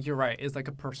beige flag, you're right, is like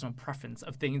a personal preference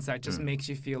of things that just makes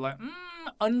you feel like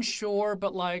unsure,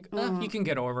 but like you can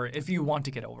get over it if you want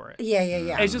to get over it. Yeah.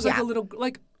 It's just like a little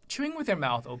like chewing with your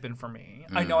mouth open for me.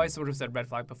 I know I sort of said red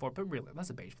flag before, but really, that's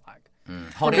a beige flag.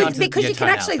 Holding on to Because your you can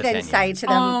toenails actually for then 10 say years. to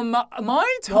them,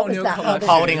 My toenail that? collection.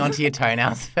 Holding onto your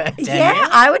toenails for 10 yeah, years?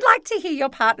 I would like to hear your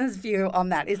partner's view on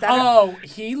that. Is that Oh,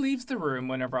 he leaves the room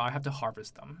whenever I have to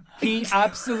harvest them. He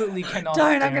absolutely cannot.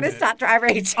 Don't, I'm going to stand it. start dry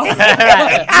reaching. No.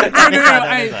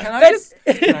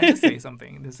 Can I just say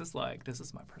something? This is my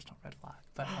personal red flag.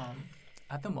 But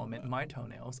at the moment, my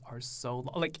toenails are so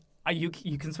long. Like you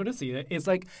can sort of see it. It's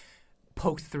like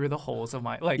poked through the holes of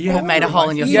my like. You have made a hole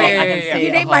in your Yeah, sock. yeah, I can yeah, see yeah. You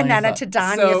a need hole my in your nana sock. to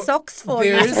darn So your socks for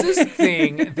you. There's this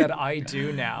thing that I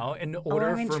do now in order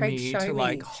I'm for intrigued. me Show to me.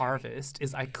 like harvest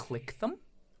is I click them.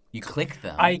 You click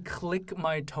them. I click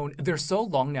my toe. They're so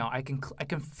long now. I can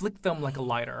flick them like a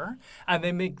lighter, and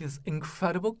they make this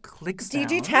incredible click Do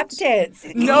sound. you do tap dance?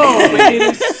 No, but it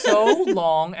is so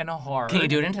long and hard. Can you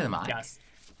do it into the mic? Yes.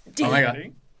 Do Oh you- my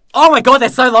God. Oh my God, they're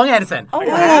so long, Anderson. Oh, Are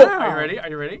wow. you ready? Are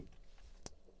you ready?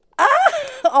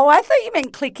 Oh, I thought you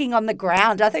meant clicking on the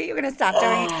ground. I thought you were going to start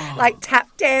doing like tap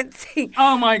dancing.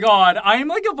 Oh my God, I'm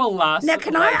like a velocity. Now,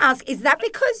 can I ask, is that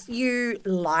because you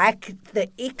like the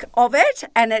ick of it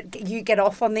and you get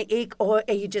off on the ick, or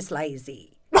are you just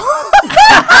lazy?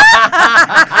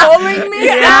 calling me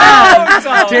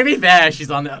out? To be fair,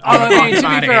 she's on the. I mean, to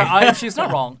party. be fair, she's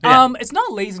not wrong. It's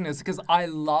not laziness because I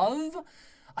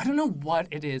don't know what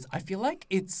it is. I feel like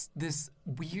it's this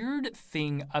weird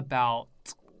thing about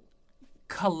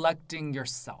collecting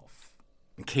yourself.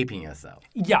 Keeping yourself.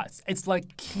 Yes, it's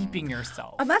like keeping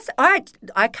yourself.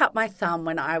 I cut my thumb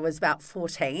when I was about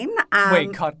 14.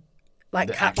 Wait, cut.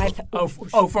 Like cut my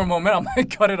For a moment, I'm like,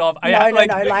 cut it off. No,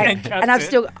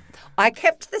 and I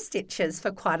kept the stitches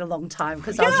for quite a long time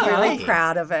because I was really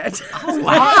proud of it.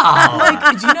 Wow.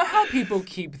 Like, do you know how people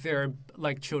keep their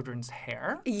like children's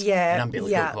hair? Yeah. An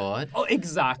umbilical cord. Oh,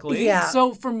 exactly. Yeah.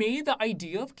 So for me, the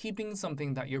idea of keeping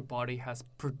something that your body has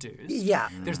produced, Yeah.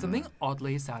 there's something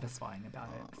oddly satisfying about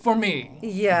it. For me.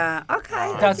 Yeah.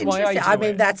 Okay. That's why I interesting. do I mean,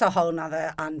 it. that's a whole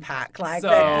nother unpack. Like, So-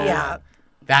 yeah.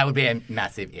 That would be a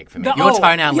massive ick for me. No, Your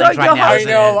toenail Your- length right your now. whole-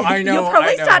 is I know. You'll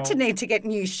probably I know. start to need to get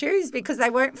new shoes because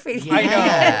they won't fit you. I know.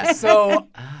 Yeah. So,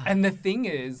 and the thing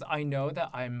is, I know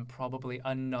that I'm probably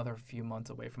another few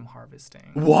months away from harvesting.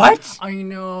 What? I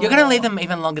know. You're going to leave them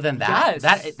even longer than that?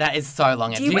 Yes. That is so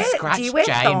long. Do you wear scratch Jay in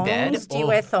thongs? bed? Do you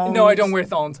wear thongs? No, I don't wear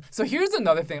thongs. So here's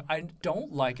another thing. I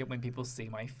don't like it when people see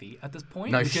my feet at this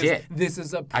point. No because shit. This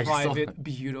is a I saw private,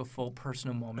 beautiful,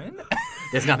 personal moment.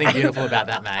 There's nothing beautiful about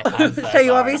that, mate. I'm So you sorry.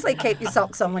 obviously keep your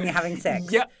socks on when you're having sex.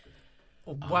 Yeah.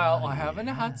 Well, I haven't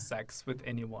had sex with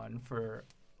anyone for.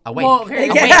 A week. Well, A okay,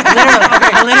 week. okay.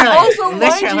 Literally. Also, mind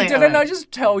Literally you, a didn't I week.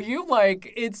 just tell you?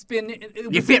 Like, it's been.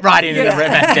 You fit right into the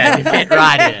room, Esther. You fit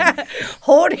right in.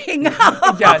 Hoarding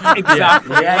up. Yes,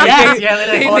 exactly. Yeah, Like, yes, yeah,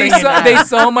 literally holding it down. they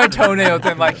saw my toenails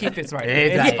and like he fits right. in.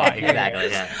 It's Exactly, fine. exactly,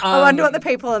 yeah. I wonder what the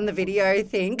people in the video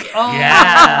think.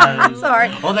 Yeah. Sorry.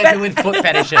 All those people with foot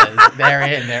fetishes, they're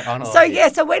in. They're on all So of it. yeah,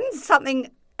 so when something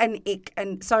an ick,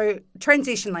 and so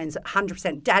transition lanes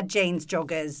 100%. Dad jeans,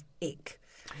 joggers, ick.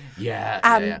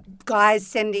 Yeah. Guys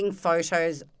sending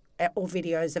photos or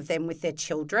videos of them with their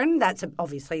children. That's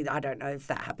obviously, I don't know if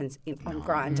that happens on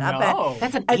Grindr. No.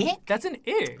 That's an ick? That's an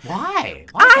ick. Why?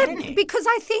 Why is that an ick? Because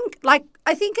I think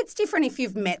it's different if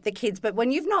you've met the kids, but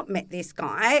when you've not met this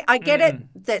guy, I get it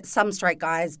that some straight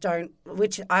guys don't,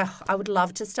 which I would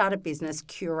love to start a business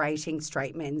curating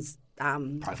straight men's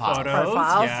profiles.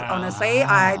 Yeah. Honestly,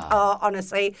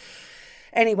 honestly.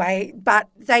 Anyway, but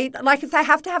if they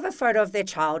have to have a photo of their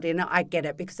child in it, I get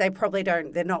it because they probably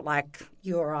don't, they're not like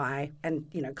you or I and,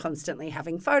 constantly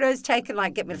having photos taken,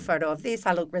 like get me a photo of this,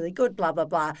 I look really good, blah, blah,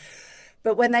 blah.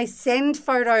 But when they send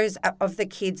photos of the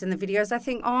kids and the videos, I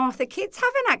think, the kids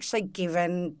haven't actually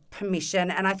given permission.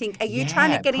 And I think, are you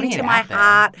trying to get into my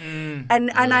heart?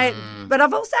 But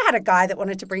I've also had a guy that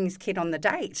wanted to bring his kid on the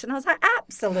date. And I was like,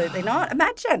 absolutely not.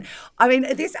 Imagine. I mean,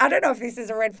 I don't know if this is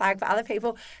a red flag for other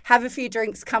people. Have a few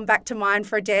drinks, come back to mine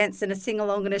for a dance and a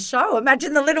sing-along and a show.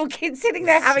 Imagine the little kid sitting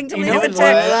there having to listen to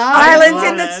Islands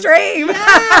in the Stream.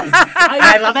 Yes.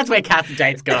 I love that's where Cath's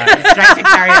dates go. Straight to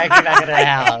karaoke back at her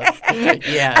house.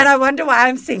 Yeah. And I wonder why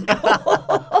I'm single.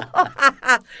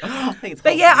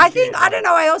 But yeah, I don't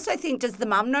know. I also think, does the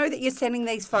mum know that you're sending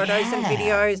these photos and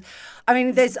videos? I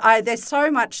mean, there's so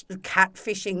much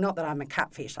catfishing. Not that I'm a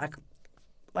catfish.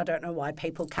 I don't know why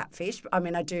people catfish. I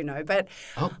mean, I do know, but...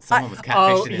 someone was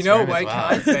catfished in this room what? as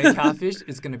well. Can I say catfish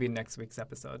is going to be next week's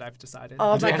episode, I've decided.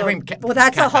 Oh, my God. Well,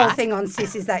 that's a whole thing on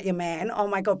Sis, Is That Your Man? Oh,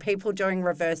 my God, people doing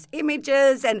reverse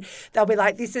images, and they'll be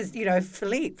like, this is,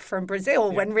 Philippe from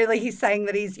Brazil, when really he's saying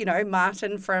that he's,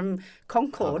 Martin from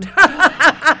Concord.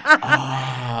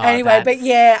 Anyway, but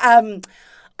yeah...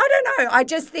 I don't know. I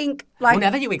just think well, now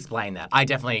that you explain that, I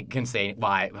definitely can see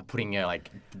why bringing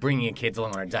your kids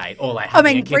along on a date or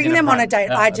bring them on a date.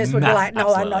 I just would be like,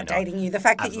 no, I'm not dating you. The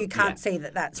fact that you can't see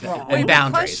that's wrong. And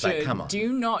boundaries, come on. Do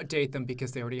you not date them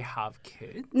because they already have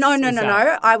kids? No.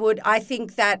 I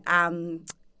think that.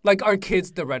 Are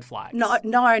kids the red flags? No.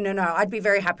 I'd be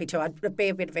very happy to. I'd be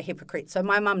a bit of a hypocrite. So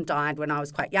my mum died when I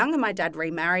was quite young, and my dad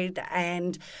remarried,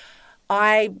 and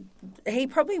he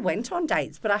probably went on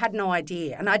dates, but I had no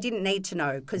idea. And I didn't need to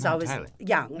know because I was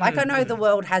young. I know the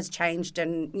world has changed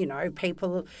and,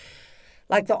 people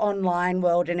like the online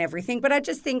world and everything. But I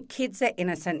just think kids are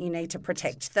innocent. You need to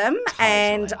protect them. Totally.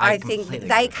 And I think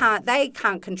they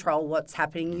can't control what's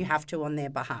happening. You have to on their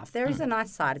behalf. There is a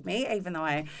nice side of me, even though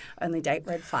I only date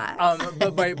red flags.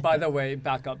 But by the way,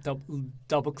 back up,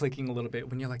 double clicking a little bit.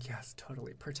 When you're like, yes,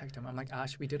 totally, protect them. I'm like,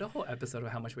 Ash, we did a whole episode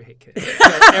of how much we hate kids. So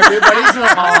everybody's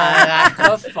like,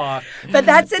 oh, the fuck. But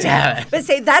that's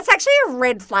see, that's actually a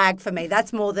red flag for me.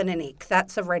 That's more than an ick.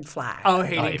 That's a red flag. Oh,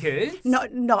 hating kids?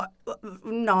 No.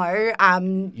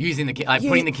 Using the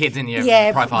putting the kids in your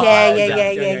profile.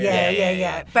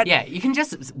 Yeah. But you can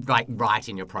just write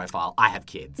in your profile, I have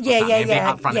kids. Yeah. And be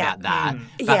upfront about that.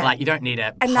 But you don't need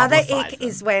to. Another ick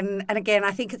is when, and again,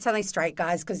 I think it's only straight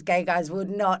guys because gay guys would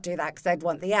not do that because they'd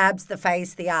want the abs, the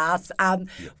face, the ass.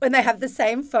 When they have the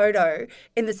same photo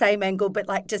in the same angle, but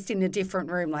just in a different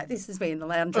room, like this is me in the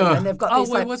lounge room, and they've got this.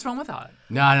 Wait, what's wrong with that?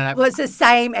 No. Well, it's the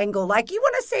same angle. You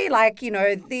want to see,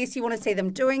 this. You want to see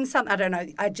them doing something. I don't know.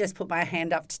 I just put my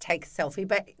hand up to take a selfie,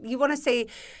 but you want to see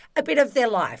a bit of their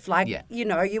life.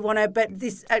 You want to, but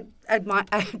this a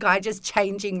guy just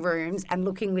changing rooms and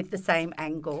looking with the same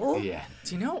angle. Yeah.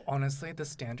 Do you know, honestly, the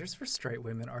standards for straight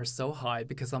women are so high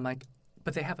because I'm like,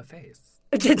 but they have a face.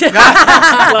 Is that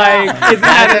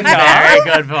a very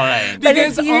good point? But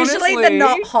it's usually the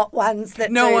not hot ones that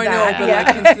do that. I know,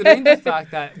 but considering the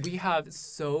fact that we have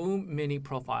so many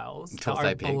profiles that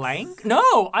are blank.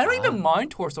 No, I don't even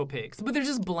mind torso pics, but they're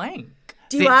just blank.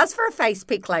 Do you ask for a face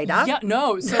pic later? Yeah,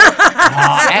 no. So, no.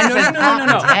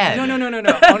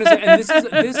 Honestly, and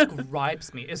this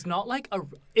gripes me. It's not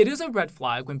it is a red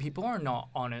flag when people are not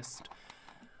honest.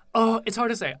 Oh, it's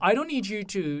hard to say. I don't need you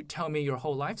to tell me your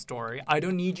whole life story. I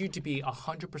don't need you to be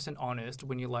 100% honest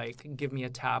when you give me a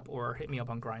tap or hit me up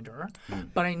on Grindr.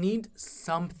 But I need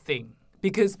something.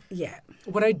 Because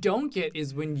what I don't get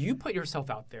is when you put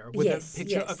yourself out there with a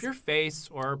picture of your face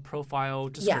or profile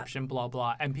description, blah,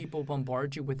 blah, and people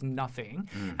bombard you with nothing,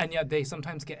 and yet they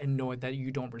sometimes get annoyed that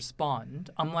you don't respond.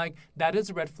 I'm like, that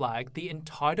is a red flag. The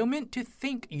entitlement to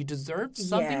think you deserve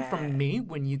something from me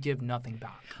when you give nothing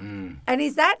back. And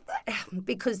is that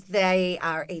because they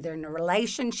are either in a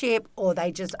relationship or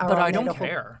they just are But I don't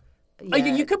care.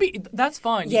 You could be, that's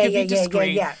fine. You could be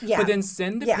discreet, but then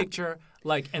send the picture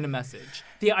in a message.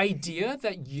 The idea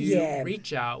that you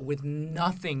reach out with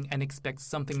nothing and expect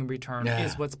something in return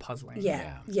is what's puzzling.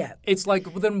 Yeah. It's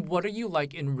then what are you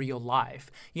like in real life?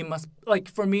 You must,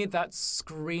 for me, that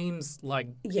screams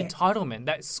entitlement.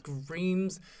 That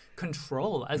screams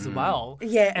control as well.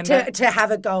 Yeah, And to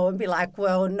have a go and be like,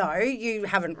 well, no, you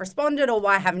haven't responded, or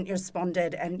why haven't you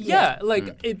responded? And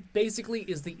it basically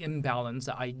is the imbalance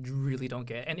that I really don't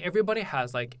get. And everybody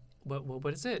has like,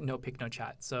 what is it? No pick, no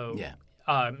chat. So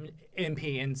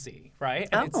NPNC, right?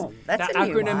 And that's that a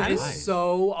new acronym one. is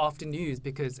so often used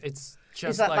because it's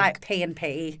just Is that like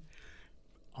P&P?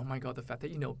 Oh my God, the fact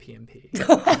that you know PMP.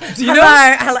 Do you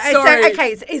know? Hello. Sorry. So,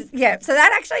 okay, so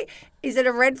that actually, is it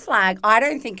a red flag? I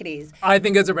don't think it is. I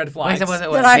think it's a red flag.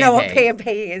 But I know what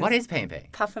PMP is. What is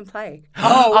PMP? Puff and play.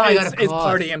 Oh my God, God, of it's course.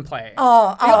 party and play.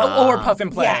 Or puff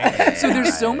and play. Yeah. So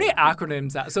there's so many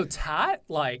acronyms that. So Tat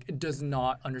does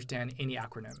not understand any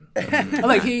acronym.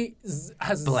 Like he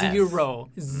has Bless.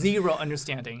 zero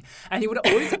understanding, and he would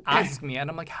always ask me, and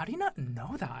I'm like, how do you not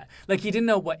know that? Like he didn't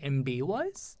know what MB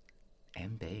was.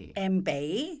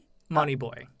 MB? Money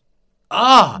boy.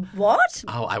 Oh. What?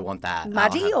 Oh, I want that.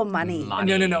 Muddy or money?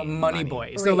 No, money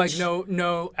boy. So like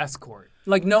no escort.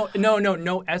 Like no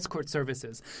escort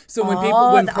services. So when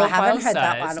I profile haven't says heard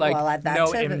that one. like Well, I'll add that no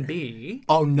to the- MB.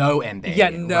 Oh, no MB. Yeah,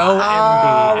 no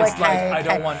MB. It's okay, like I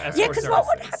don't want escort Yeah, because services.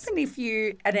 what would happen if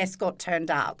an escort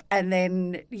turned up and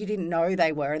then you didn't know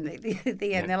they were, and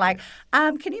the end they're like,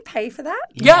 can you pay for that?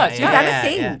 Yeah, Is that a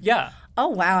thing? Yeah. Oh,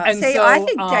 wow. And See, so, I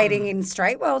think dating in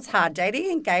straight world's hard.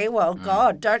 Dating in gay world,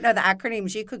 God, don't know the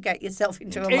acronyms. You could get yourself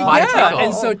into a lot of trouble.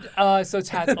 And so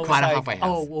Tad's always Quite a like, halfway house.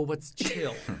 oh, well, what's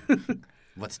chill?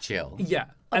 What's chill? Yeah.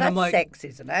 Well, and that's I'm like, sex,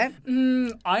 isn't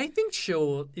it? I think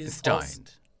chill is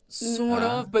Stoned. Sort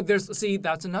of, but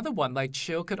that's another one. Like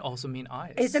chill could also mean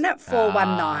eyes. Isn't it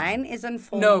 419? Isn't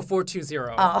 4? No,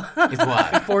 420. Is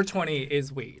what? 420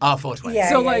 is weed. Oh, 420. Yeah.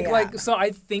 So so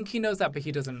I think he knows that, but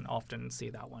he doesn't often see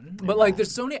that one. But like,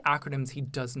 there's so many acronyms he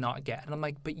does not get, and I'm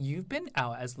like, but you've been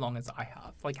out as long as I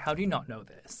have. Like, how do you not know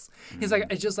this? He's like,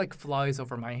 it just like flies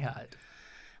over my head.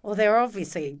 Well,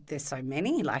 there's so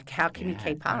many. Like, how can you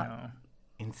keep I up? know.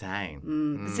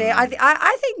 Insane. See,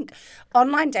 I think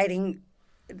online dating,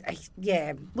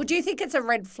 yeah. Would you think it's a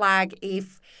red flag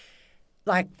if,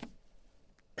 like,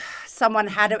 someone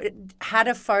had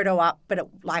a photo up, but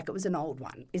it was an old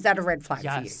one? Is that a red flag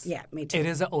for you? Yeah, me too. It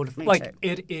is an old Me like too.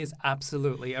 it is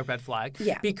absolutely a red flag.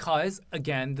 Yeah. Because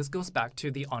again, this goes back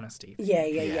to the honesty. Yeah.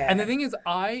 And the thing is,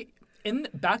 back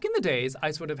in the days,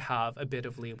 I sort of have a bit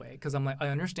of leeway because I'm like, I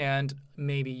understand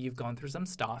maybe you've gone through some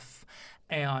stuff,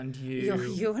 and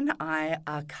You and I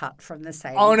are cut from the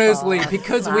same honestly cloth.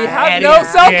 because we Like, have no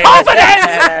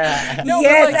self-confidence. No, but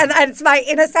yes, like- and it's my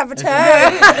inner saboteur.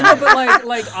 no, but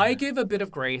like I give a bit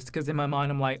of grace because in my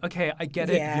mind I'm like, okay, I get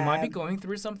it. You might Yeah. be going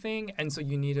through something, and so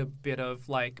you need a bit of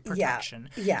like protection.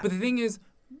 Yeah. But the thing is,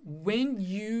 when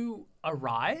you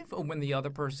arrive or when the other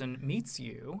person meets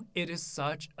you, it is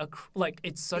such a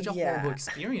horrible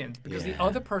experience because the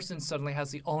other person suddenly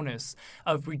has the onus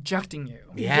of rejecting you.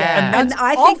 Yeah. And that's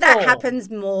I think that awful. happens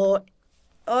more.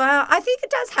 Well, I think it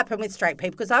does happen with straight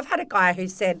people because I've had a guy who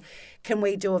said, "Can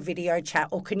we do a video chat,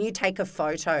 or can you take a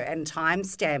photo and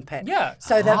timestamp it, Yeah.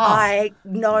 so that I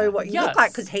know what you look Yes.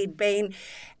 like?" Because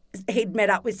he'd met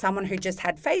up with someone who just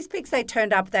had face pics. They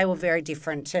turned up, they were very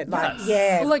different. Well,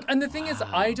 like, and the thing is,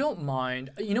 I don't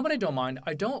mind. You know what I don't mind?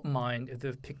 I don't mind if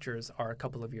the pictures are a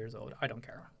couple of years old. I don't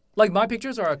care. Like, my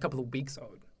pictures are a couple of weeks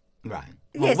old. Right.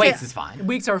 Well, Yes, weeks is fine.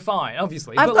 Weeks are fine,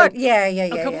 obviously. I've but got like,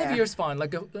 a couple of years fine.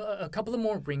 Like a couple of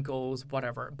more wrinkles,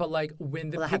 whatever. But like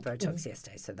when the Well, I had Botox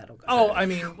yesterday, so that'll go. oh, I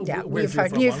mean, Yeah, we're new due photo-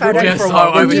 for new one. photo- We're due We're for so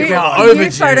one. overdue. New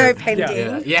Overdue. photo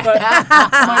pending. Yeah. But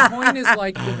my point is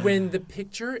like when the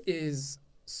picture is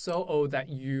so old that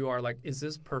you are like, is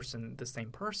this person the same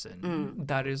person?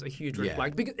 That is a huge red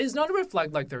flag. Because it's not a red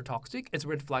flag like they're toxic. It's a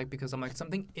red flag because I'm like,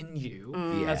 something in you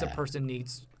as a person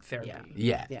needs therapy.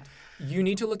 Yeah. You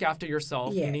need to look after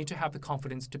yourself. Yeah. You need to have the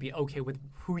confidence to be okay with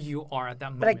who you are at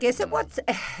that moment. But I guess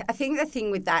I think the thing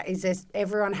with that is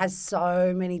everyone has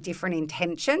so many different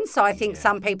intentions. So I think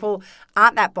some people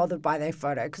aren't that bothered by their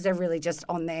photo because they're really just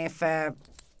on there for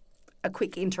a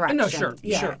quick interaction. No,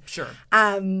 sure.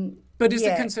 But it's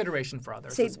a consideration for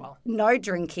others as well. No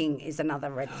drinking is another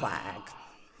red flag.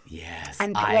 Yes.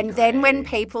 And I then when agree.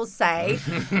 people say,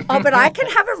 "Oh, but I can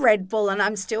have a Red Bull and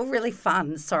I'm still really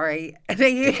fun," sorry. Do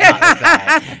you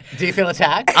feel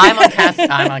attacked? I'm on Cass.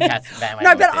 bandwagon No,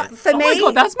 with but this. for Oh me, my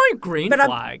god, that's my green but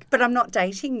flag. but I'm not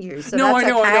dating you, so No, that's I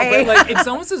know, okay. but like if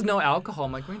someone says no alcohol,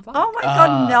 I'm like green flag. Oh my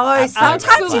God, no.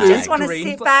 Sometimes you just want to Green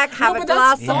sit flag. back, have No, a but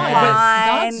glass that's of fine, wine.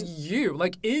 but that's you.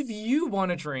 Like if you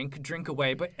want to drink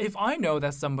away. But if I know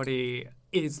that somebody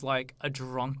is like a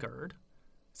drunkard,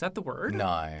 is that the word?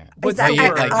 No. What's that- the I-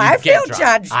 word? I you get feel drunk.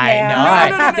 judged I now.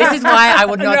 know. No. This is why I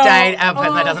would not No. date a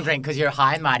person that doesn't drink because you're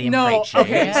high and mighty and No, preachy.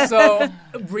 okay. So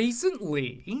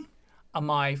recently,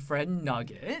 my friend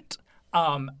Nugget,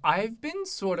 I've been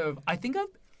I think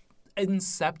I've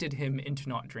incepted him into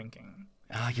not drinking.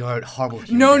 Oh, you're a horrible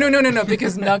human. No.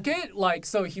 Because Nugget,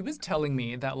 so he was telling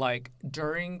me that,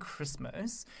 during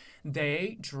Christmas,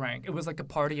 they drank, it was like a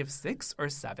party of 6 or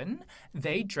 7.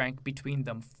 They drank between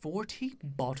them 40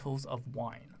 bottles of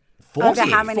wine. 40?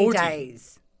 Over how many 40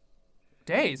 days?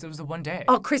 Days. It was the one day.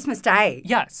 Oh, Christmas Day.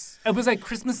 Yes. It was like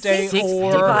Christmas Day 6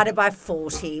 or... divided by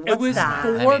 40. What's it was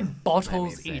that? 4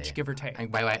 bottles each, give or take.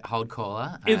 Wait, hold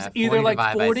caller. It was either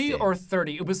 40 or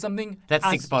 30. It was something... That's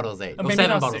 6 bottles each. Or maybe 7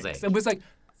 not bottles 6. each. It was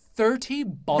 30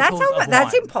 bottles of wine.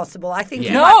 That's impossible. I think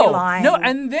you might be lying. No,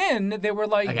 and then they were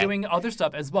doing other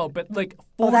stuff as well, but 40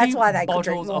 that's why they could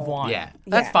drink bottles of more. wine. Yeah,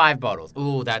 that's 5 bottles.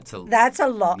 Ooh, that's a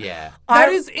lot. Yeah. That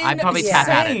is insane. I'd probably tap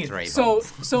out at 3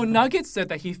 bottles. So Nugget said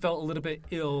that he felt a little bit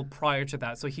ill prior to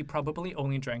that, so he probably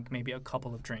only drank maybe a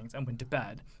couple of drinks and went to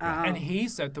bed. And he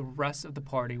said the rest of the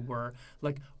party were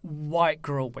white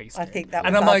girl wasted. I think that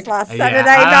and was I'm us last Saturday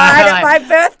I night at my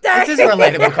birthday. This is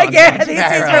relatable content. Yeah, this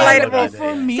is relatable.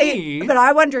 For me. See, but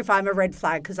I wonder if I'm a red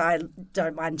flag because I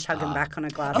don't mind chugging back on a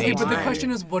glass of wine. But the question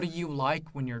is, what do you like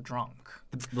when you're drunk?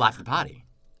 The life of the party.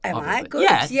 Am obviously. I? Good.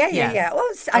 Yes, Yeah. yes.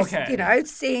 Well,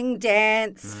 sing,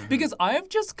 dance. Because I've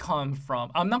just come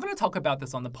from, I'm not going to talk about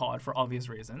this on the pod for obvious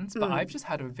reasons, but I've just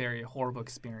had a very horrible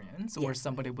experience where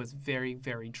somebody was very,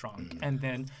 very drunk and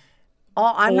then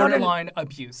I'm borderline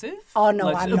abusive. Oh,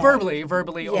 no, I'm not.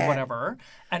 Verbally or whatever.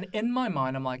 And in my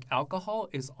mind, I'm like, alcohol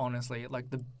is honestly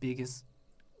the biggest,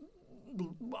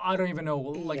 I don't even know,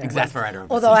 exasperator.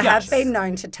 Although I have been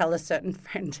known to tell a certain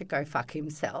friend to go fuck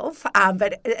himself,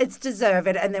 but it's deserved.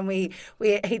 And then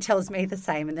he tells me the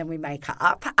same, and then we make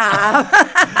up.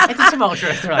 It's a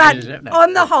tumultuous relationship. But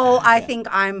on the whole, I think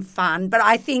I'm fun. But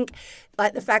I think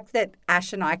the fact that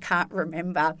Ash and I can't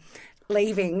remember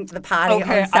leaving the party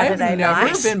on Saturday night. I've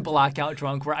never been blackout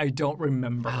drunk where I don't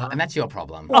remember. And that's your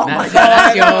problem. Oh my God.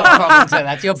 That's your problem too.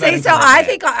 That's your burden. See, so I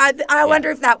think I wonder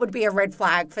if that would be a red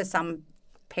flag for some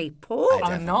people.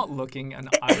 I'm not looking in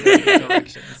either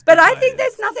directions. But I think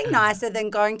there's nothing nicer than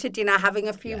going to dinner, having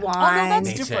a few wines. Oh, no, that's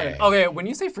Me different. too. Okay, when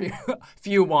you say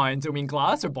few wines, do you mean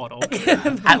glass or bottle? At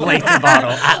least a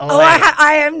bottle. At least.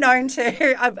 I am known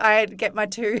to. I get my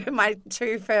two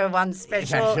for one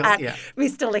special at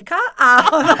Mr. Liquor,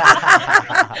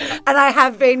 and I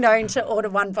have been known to order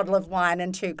 1 bottle of wine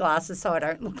and 2 glasses, so I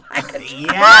don't look like a drunk.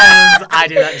 Yes, I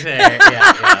do that too.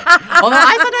 Yeah. Although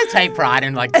I sometimes take pride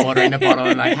in ordering a bottle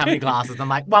and how many glasses. I'm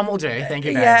like, 1 will do. Thank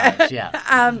you very much. Yeah.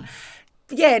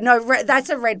 That's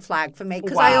a red flag for me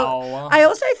because Wow. I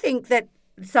also think that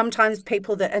sometimes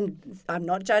people and I'm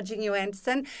not judging you,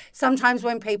 Anderson, sometimes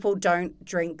when people don't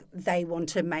drink, they want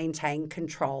to maintain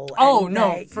control. Oh,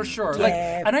 no, for sure.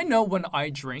 Yeah. And I know when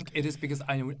I drink, it is because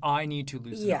I need to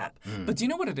loosen up. But do you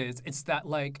know what it is? It's that,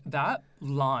 that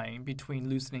line between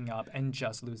loosening up and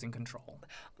just losing control.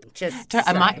 For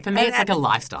me, it's like a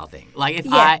lifestyle thing.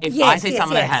 If I see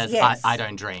someone that has, I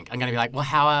don't drink, I'm going to be like, well,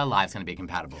 how are our lives going to be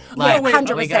compatible?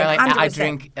 100%. I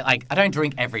drink, I don't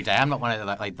drink every day. I'm not one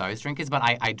of those drinkers, but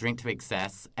I drink to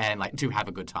excess and to have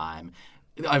a good time.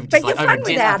 But you're fun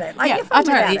without it. You're fun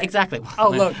without it. Exactly. Oh,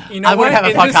 look, you know I wouldn't have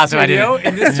a podcast if I didn't.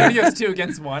 In this studio, it's 2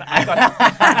 against 1.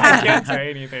 I can't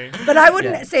say anything. But I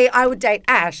wouldn't say I would date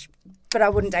Ash, but I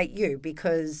wouldn't date you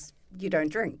because you don't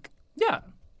drink. Yeah.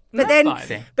 But That's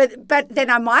then, fine. but then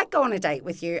I might go on a date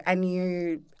with you, and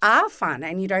you are fun,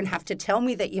 and you don't have to tell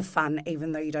me that you're fun,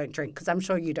 even though you don't drink, because I'm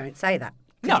sure you don't say that.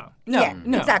 No.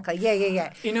 Exactly.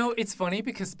 Yeah. You know, it's funny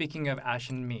because speaking of Ash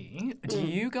and me, do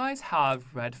you guys have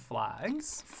red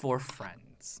flags for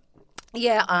friends?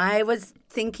 Yeah, I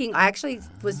actually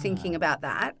was thinking about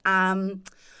that.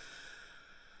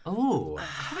 Oh, I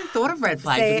haven't thought of red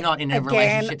flags if not in a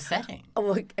relationship setting.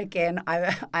 Oh, again,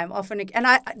 I'm often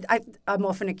I'm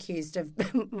often accused of.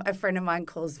 A friend of mine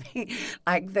calls me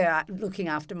the looking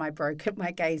after my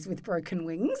gays with broken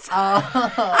wings.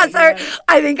 Oh, so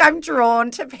I think I'm drawn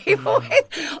to people.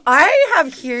 I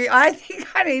think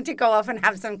I need to go off and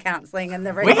have some counselling and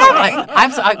the. We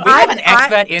have an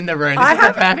expert in the room. This is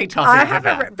the perfect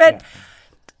topic.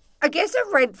 I guess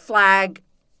a red flag.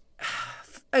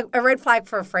 A red flag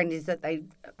for a friend is that they.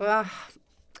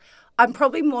 I'm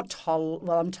probably more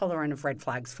I'm tolerant of red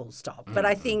flags, full stop. But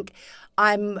I think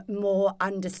I'm more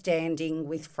understanding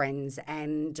with friends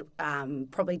and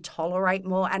probably tolerate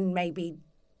more. And maybe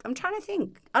I'm trying to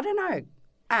think. I don't know.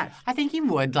 Ash. I think you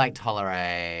would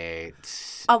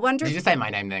tolerate. I wonder. Did you say my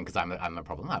name then? Because I'm a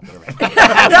problem. I've got a red flag.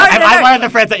 I'm one of the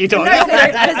friends that you talk about.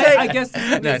 I guess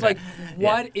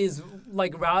it's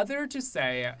like, rather to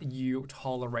say you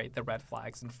tolerate the red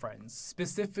flags in friends,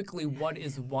 specifically, what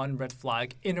is one red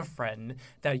flag in a friend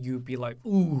that you'd be like,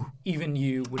 ooh, even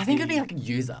you would I think it'd be like a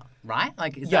user, right?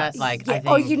 Like, is Yes. that like, Yeah. I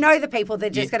think... Or you know the people that are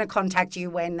just going to contact you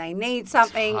when they need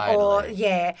something or, Totally.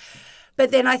 yeah.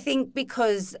 But then I think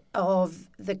because of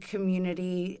the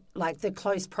community, like the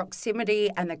close proximity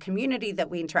and the community that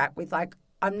we interact with, like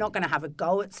I'm not going to have a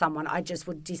go at someone. I just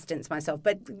would distance myself.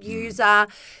 But user,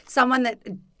 someone that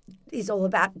is all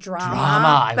about drama,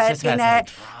 I was just about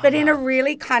to say but in a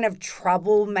really kind of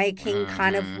troublemaking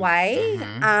kind of way.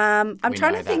 I'm we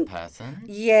trying know to that think. person.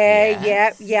 Yeah,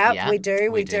 Yes. yeah, we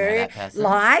do. We do know that person.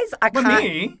 Lies, I But can't.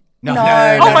 me? No.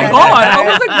 Oh my god! I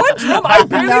was like, what drama? I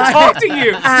barely talk to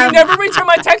you. You never return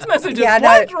my text messages. Yeah,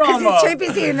 what no, drama? because he's too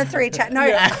busy in the 3 chat. No,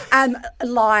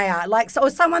 liar, like so,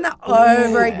 or someone that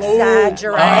over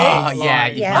exaggerates. Oh, yeah.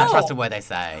 You Yeah. can't trust a word they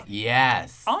say.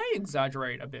 Yes. I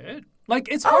exaggerate a bit. Like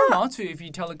it's hard not to if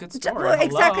you tell a good story. Well,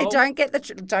 exactly. Hello?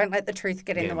 Don't let the truth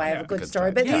get in the way of a good story.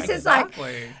 story. But Yeah, this is like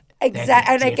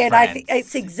Exactly. and again, I think difference.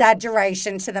 it's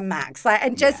exaggeration to the max, like,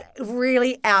 and just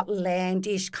really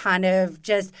outlandish kind of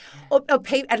just.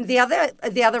 And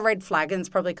the other red flag, and it's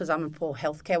probably because I'm a poor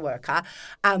healthcare worker,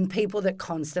 people that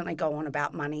constantly go on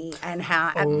about money and how,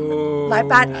 like,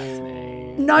 but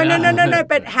no,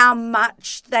 but how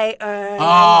much they earn.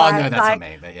 Oh, and, no, like, that's not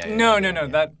me. But yeah, No, yeah.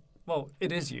 that. Well,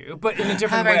 it is you, but in a How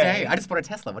different very way. dare you? I just bought a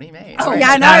Tesla. What do you mean? Oh,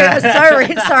 yeah, no, so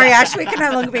rich. Sorry, Ash, we can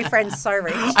no longer be friends. So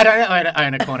rich. I don't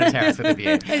own a corner terrace with a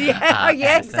view.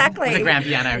 Yeah, exactly. With a grand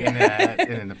piano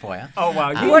in the foyer. Oh wow,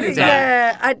 you What knew is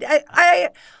that.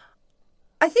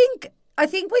 I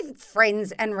think with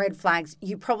friends and red flags,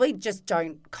 you probably just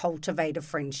don't cultivate a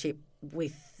friendship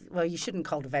with. Well, you shouldn't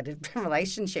cultivate a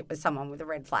relationship with someone with a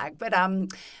red flag, but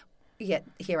yet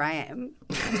here I am.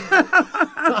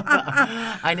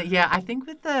 I know. Yeah, I think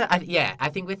with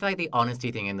like the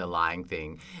honesty thing and the lying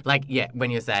thing, like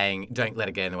when you're saying don't let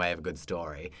it get in the way of a good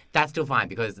story, that's still fine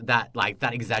because that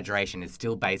exaggeration is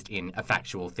still based in a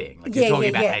factual thing. Like you're talking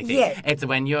about a thing. yeah. It's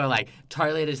when you're like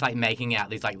totally just like making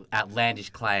out these like outlandish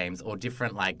claims or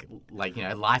different like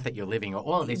life that you're living or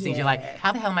all of these things. You're like,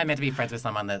 how the hell am I meant to be friends with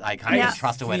someone that I can't even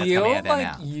trust a word that's coming out of their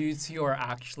like mouth? you two are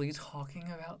actually talking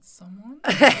about someone.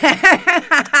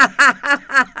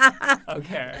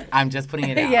 Okay. I'm just putting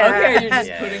it out. Yeah. Okay, you're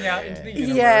just putting out into the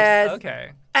universe. Yes.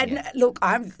 Okay. And look,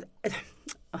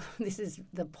 this is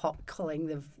the pot calling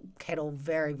the kettle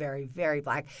very, very, very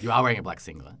black. You are wearing a black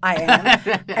singlet. I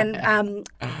am. And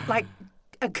like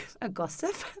a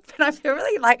gossip, but I feel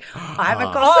really like I'm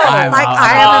a gossip. I am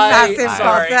a massive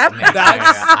sorry. gossip.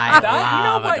 I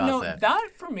love a what? gossip. No, that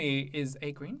for me is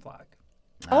a green flag.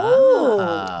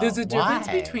 Oh. There's a difference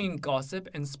why? between gossip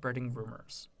and spreading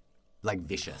rumors. Like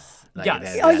vicious. Like Yes.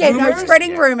 they're- Oh yeah, no, Rumors-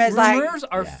 spreading rumors like Rumors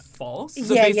are false.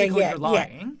 So Yeah, basically yeah, you're yeah.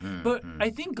 lying. But I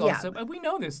think Yeah. gossip, and we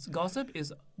know this, gossip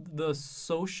is the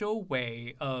social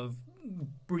way of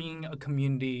bringing a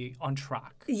community on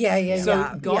track. yeah.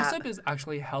 So gossip is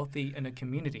actually healthy in a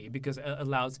community because it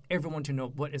allows everyone to know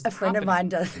what is A friend of happening. mine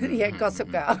does. Yeah,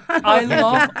 gossip girl. I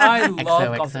love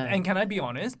XOXO. gossip. And can I be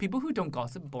honest? People who don't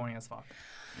gossip, boring as fuck.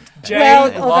 Jay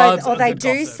Well, loves although a they good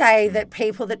do gossip. say that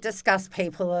people that discuss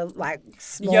people are like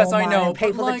small Yes, I know, minded, but,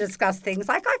 people like- that discuss things.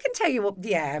 Like I can tell you what,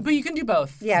 yeah. But you can do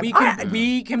both. Yeah, we can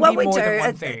be What we more do, than one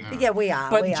it's- thing. Yeah, we are.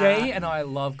 But we Jay are. and I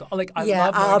love, I Yeah,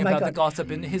 love oh knowing my about the God.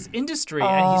 gossip in his industry,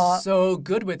 and he's so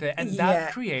good with it, and Yeah.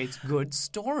 that creates good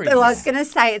stories. Well, I was going to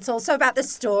say it's also about the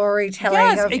storytelling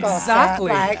Yes, of exactly.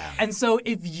 gossip. Like, And so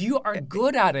if you are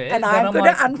good at it, and then I'm I'm good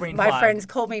like, at. green My flag. friends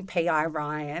call me P.I.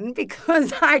 Ryan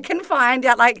because I can find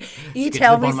out. Like you to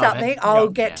tell the me bottom of it. something, I'll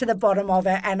Yeah. get to the bottom of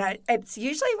it, and it's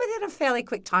usually within a fairly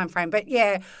quick time frame. But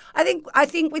yeah, I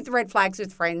think with red flags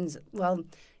with friends, well,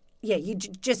 yeah, you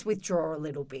just withdraw a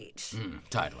little bit.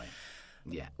 Totally.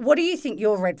 Yeah. What do you think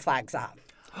your red flags are?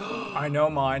 I know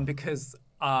mine because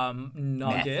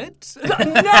Nugget. No!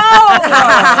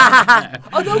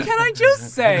 Although, can I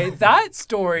just say that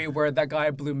story where that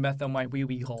guy blew meth on my wee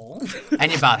wee hole?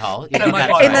 And your butthole. You And did my that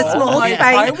butthole. In the as small well. I- space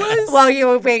I was- while you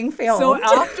were being filmed. So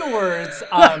afterwards,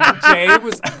 Jay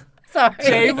was. Sorry.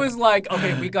 Jay was like,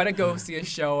 okay, we gotta go see a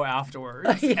show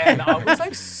afterwards. And I was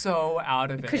like so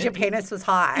out of it. Because your penis was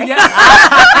high.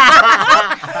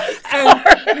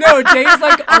 And no, Jay's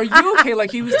like, are you okay?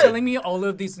 Like he was telling me all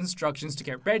of these instructions to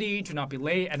get ready, to not be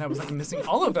late, and I was like missing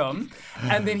all of them.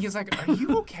 And then he's like, are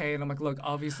you okay? And I'm like, look,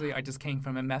 obviously I just came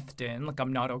from a meth den. Like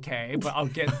I'm not okay, but I'll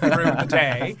get through the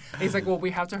day. And he's like, well,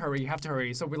 we have to hurry. You have to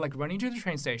hurry. So we're like running to the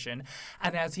train station.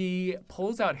 And as he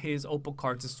pulls out his Opal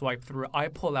card to swipe through, I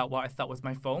pull out what I thought was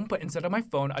my phone, but instead of my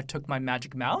phone, I took my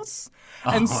magic mouse.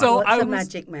 And so What's I a was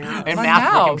magic mouse? And My mouse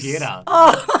for mouse. computer.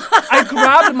 I I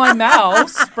grabbed my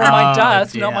mouse from my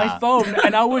desk, dear. not my phone,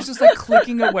 and I was just like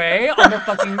clicking away on the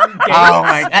fucking game. Oh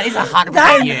my, that is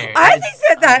 100% you. I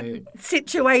think that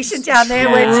situation down there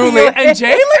where Truly. And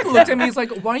Jay like looked at me. He's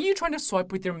like, "Why are you trying to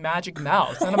swipe with your magic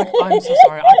mouse?" And I'm like, "I'm so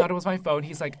sorry. I thought it was my phone."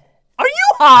 He's like, "Are you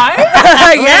high?"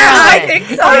 yeah, I think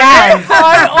so. Yes.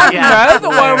 High on Yeah. meth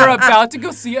while we're about to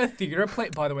go see a theater play.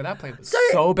 By the way, that play was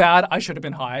so bad. I should have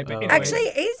been high. But anyway.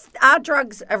 Actually, are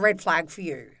drugs a red flag for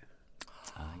you?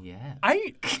 Yeah.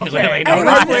 Okay. Anyway,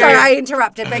 right. sorry, I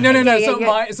interrupted. But No.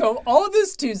 yeah. So all of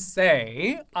this to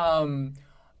say,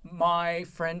 my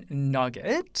friend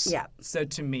Nugget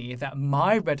said to me that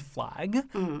my red flag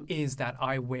is that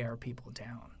I wear people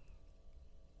down.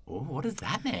 Oh, what does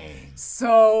that mean?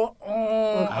 So,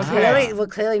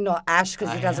 Clearly not Ash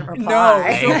because he doesn't no.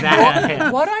 reply. So Exactly.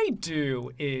 what I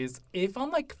do is, if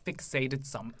I'm like fixated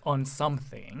on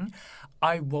something,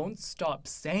 I won't stop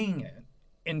saying it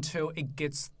until it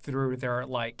gets through their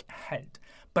like head.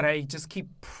 But I just keep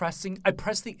pressing. I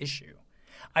press the issue.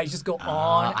 I just go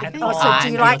on and on. Also,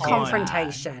 do you like guilty of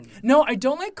confrontation? No, I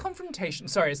don't like confrontation.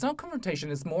 Sorry, it's not confrontation.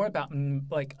 It's more about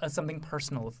like something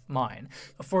personal of mine.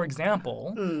 For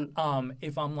example,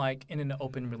 if I'm like in an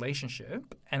open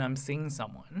relationship and I'm seeing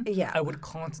someone, I would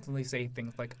constantly say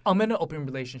things like, "I'm in an open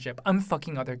relationship. I'm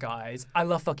fucking other guys. I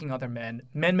love fucking other men.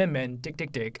 Men,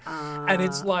 dick. And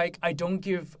it's like I don't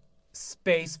give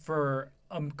space for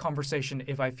conversation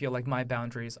if I feel like my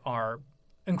boundaries are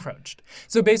encroached.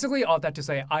 So basically all that to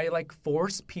say, I like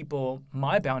force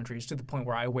my boundaries to the point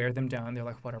where I wear them down. They're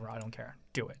like, whatever, I don't care.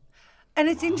 Do it. And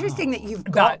it's interesting that you've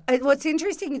got. What's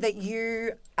interesting that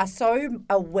you are so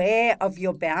aware of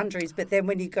your boundaries, but then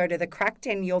when you go to the crack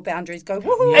den, your boundaries go.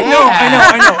 Woohoo. I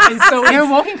know. And so You're a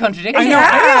walking contradiction.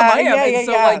 I am. And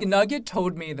so Yeah. like Nugget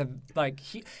told me that like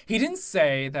he didn't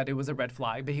say that it was a red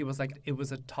flag, but he was like it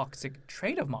was a toxic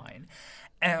trait of mine.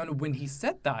 And when he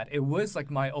said that, it was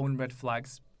like my own red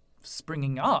flags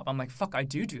springing up. I'm like, fuck, I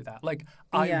do that. Like,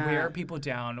 I wear people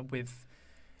down with,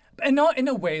 and not in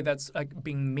a way that's like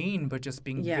being mean, but just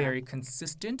being very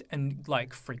consistent and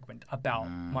like frequent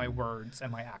about my words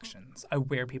and my actions. I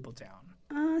wear people down.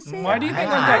 Why do you think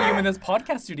I got you in this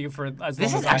podcast studio for as long as I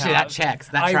have? This is actually, that checks.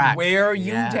 That I tracks. wear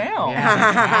you down.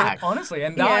 Yeah, Honestly.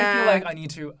 And now I feel like I need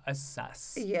to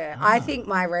assess. Yeah, I think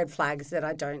my red flags that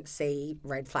I don't see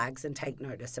red flags and take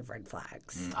notice of red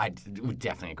flags. I would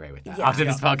definitely agree with that. Yeah. After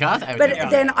this podcast, I would But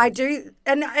definitely then agree. I do,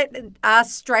 and are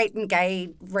straight and gay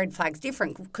red flags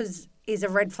different? Because is a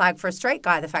red flag for a straight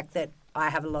guy the fact that I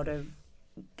have a lot of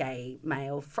gay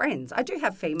male friends? I do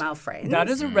have female friends. That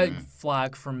is a red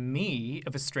flag for me.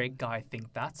 If a straight guy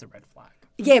think that's a red flag.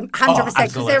 Yeah, 100%, because they're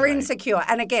absolutely. insecure.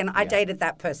 And again, I dated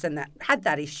that person that had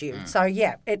that issue. So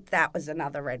yeah, that was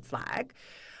another red flag.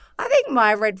 I think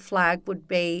my red flag would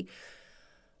be,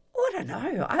 I don't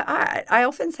know. I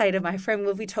often say to my friend,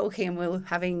 we'll be talking and we're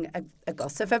having a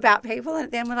gossip about people,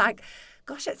 and then we're like,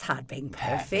 gosh, it's hard being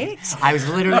perfect. I was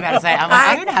literally about to say,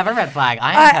 I don't have a red flag.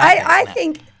 I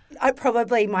think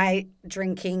probably my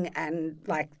drinking and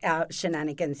like our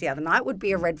shenanigans the other night would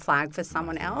be a red flag for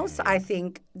someone else. I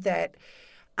think that,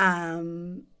 I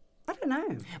don't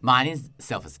know. Mine is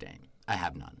self-esteem. I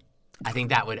have none. I think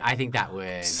that would.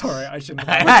 Sorry, I shouldn't.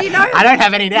 Do you know, I don't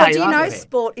have any now. do you know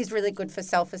sport is really good for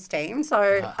self-esteem?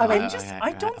 So, I mean,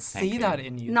 I don't see that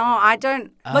in you. no, I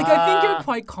don't. Like, I think you're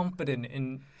quite confident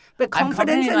in. But I'm confident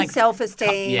confidence in, and like,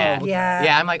 self-esteem.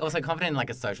 Yeah, I'm like also confident in like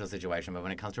a social situation, but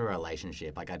when it comes to a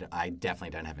relationship, like I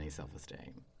definitely don't have any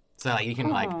self-esteem. So like you can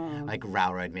like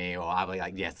railroad me, or I'll be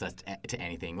like yes to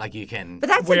anything. Like you can. But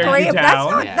that's Wear you agreeable.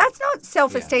 down. That's not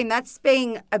self-esteem. That's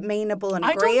being amenable and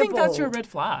I agreeable. don't think that's your red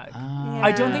flag.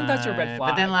 I don't think that's your red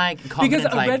flag. But then like because confidence,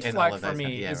 a like, red in flag all of for those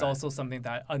me things. is also something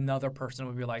that another person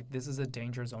would be like, this is a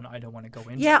danger zone I don't want to go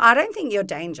into. Yeah, I don't think you're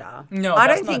danger. No, I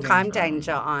that's don't not think I'm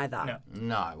danger. danger either. No.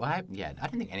 No, well, I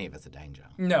don't think any of us are danger.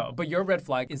 No, but your red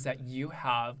flag is that you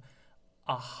have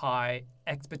a high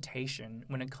expectation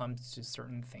when it comes to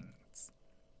certain things.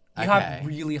 You have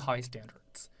really high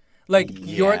standards. Like,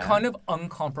 you're kind of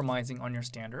uncompromising on your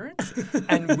standards.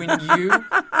 And when you,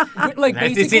 like,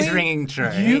 basically, this is ringing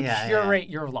true. You curate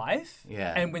your life.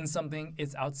 Yeah. And when something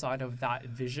is outside of that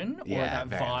vision or that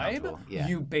very vibe, uncomfortable. Yeah.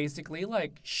 you basically,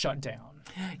 like, shut down.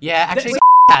 Yeah, actually,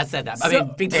 has said that. I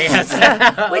mean, Big D has said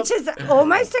that. Which is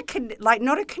almost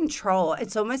not a control.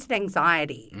 It's almost an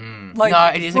anxiety. Like, No,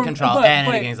 it is a control. And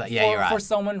again, it's like, you're right. For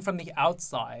someone from the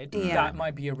outside, that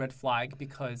might be a red flag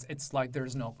because it's like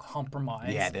there's no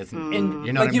compromise. Yeah, there's you're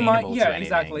not Like you might, amenable to anything.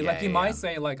 exactly. Yeah, like you might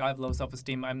say, like I have low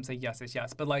self-esteem. I'm say yes,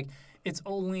 but like it's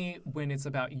only when it's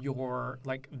about your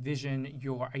like vision,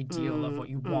 your ideal of what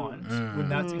you want. When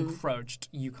that's encroached,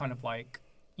 you kind of like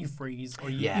you freeze or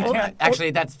you, Yeah. you can't.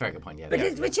 Actually, that's a very good point. Yeah.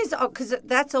 Which is because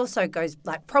that's also goes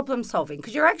like problem solving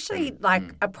because you're actually like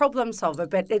a problem solver,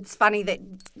 but it's funny that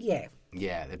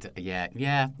Yeah,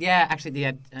 actually, yeah.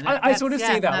 I sort of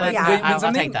see that. Like,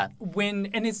 I'll take that.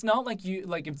 And it's not like you,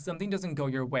 like, if something doesn't go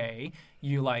your way,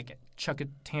 you, like, chuck a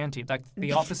tanty. Like,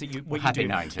 the opposite, what you do.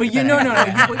 But you, no.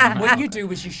 What you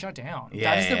do is you shut down.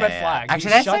 Yeah, that is the red flag.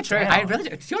 Actually, you that's so true. down. I really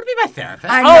do. Do you want to be my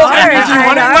therapist? I know. Do you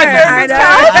want to be my therapist?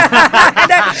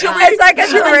 It's like a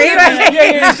three-way.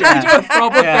 Yeah. Should we do a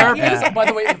proper therapist? By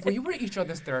the way, if we were each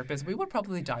other's therapist, we would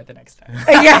probably die the next day.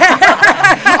 Yeah.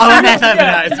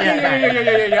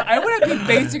 Yeah. I would be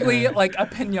basically like a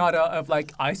pinata of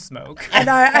like ice smoke. And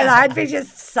I'd be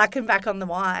just sucking back on the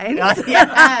wine. Yes,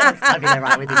 I'll be there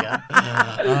right with you.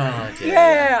 Oh, dear.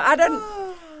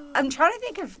 Yeah, I'm trying to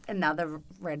think of another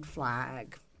red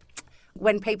flag.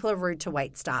 When people are rude to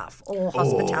wait staff or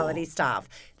hospitality staff,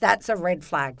 that's a red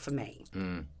flag for me.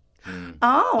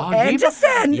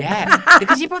 Anderson. Yeah,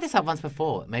 because you brought this up once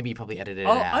before. Maybe you probably edited it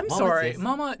out. I'm What sorry. was this?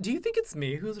 Mama, do you think it's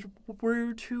me who's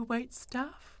rude to wait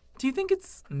staff? Do you think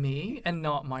it's me and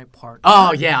not my partner?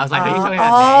 Oh, yeah. I was like, are you talking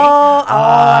about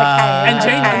Okay. And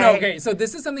Jay, okay. okay, so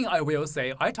this is something I will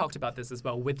say. I talked about this as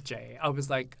well with Jay. I was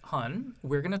like, hun,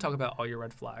 we're going to talk about all your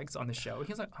red flags on the show.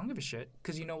 He was like, I don't give a shit.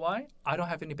 Because you know why? I don't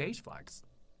have any beige flags.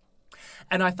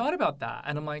 And I thought about that.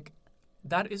 And I'm like,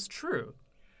 that is true.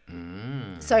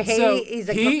 So I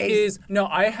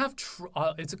have,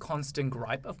 it's a constant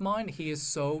gripe of mine. He is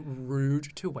so rude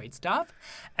to wait staff.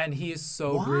 And he is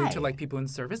so rude to like people in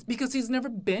service because he's never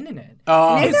been in it.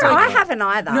 Neither I haven't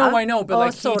either. No, I know, but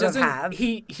like he doesn't have.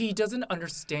 he doesn't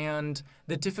understand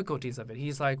the difficulties of it.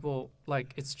 He's like, well,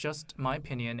 like it's just my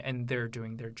opinion and they're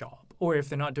doing their job. Or if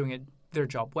they're not doing their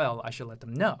job well, I should let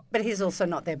them know. But he's also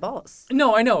not their boss.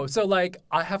 No, I know. So like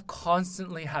I have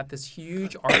constantly had this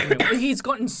huge argument. He's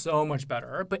gotten so much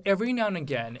better, but every now and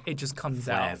again it just comes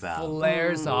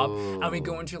flares up, and we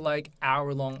go into like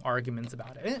hour-long arguments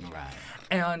about it. Right.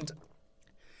 And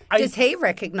does he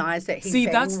recognize that he's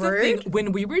being that's rude? the thing.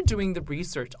 When we were doing the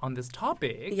research on this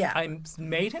topic, Yeah. I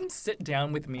made him sit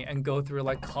down with me and go through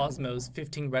like Cosmo's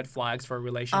 15 red flags for a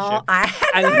relationship. Oh, I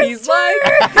had and those he's like,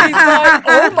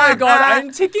 oh my God,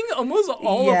 I'm ticking almost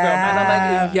all of them. And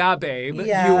I'm like, yeah, babe, you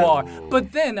are.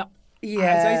 But then, as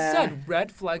I said,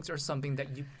 red flags are something that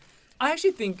I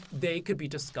actually think they could be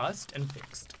discussed and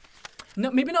fixed. No,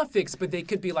 maybe not fixed, but they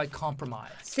could be like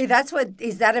compromised. See,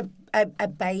 is that a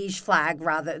beige flag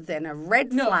rather than a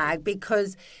red flag?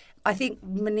 Because I think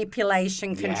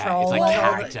manipulation, control. It's like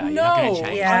character. You're not going to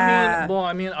change. Yeah.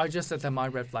 I mean, I just said that my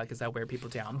red flag is that I wear people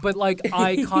down. But like,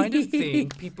 I kind of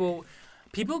think people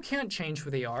can't change who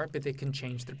they are, but they can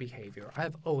change their behavior.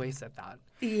 I've always said that.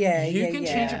 You can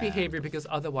change your behavior because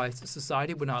otherwise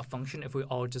society would not function if we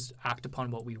all just act upon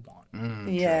what we want.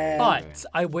 But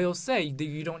I will say that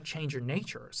you don't change your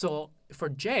nature. So for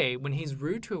Jay, when he's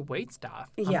rude to a wait staff,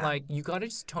 I'm like, you got to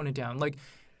just tone it down. Like,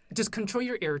 just control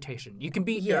your irritation. You can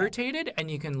be irritated and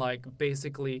you can like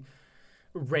basically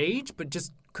rage, but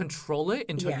just control it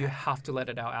until you have to let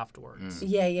it out afterwards.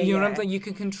 You know what I'm saying? You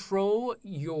can control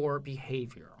your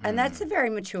behavior. And that's a very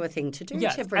mature thing to do,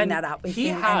 Yes, to bring and that up with he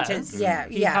him. has.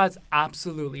 And He has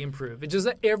absolutely improved. It's just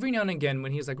that every now and again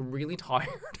when he's like really tired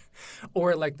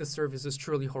or like the service is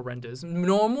truly horrendous.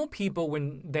 Normal people,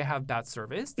 when they have bad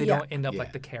service, they don't end up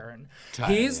like the Karen.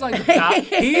 He's like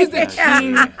he's the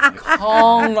King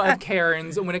Kong of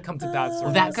Karens when it comes to bad service.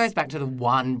 Well, that goes back to the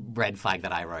one red flag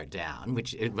that I wrote down,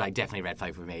 which is like definitely a red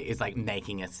flag for me, is like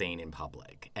making a scene in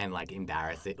public and like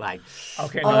embarrassing. Like,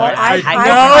 okay, I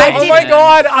my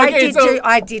God.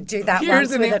 I did do that here's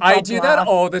once the with thing. a I do that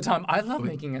cobbler. all the time. I love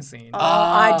making a scene.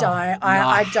 I don't.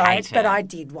 I hate don't. But it. I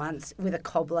did once with a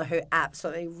cobbler who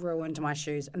absolutely ruined my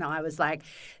shoes. And I was like,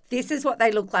 this is what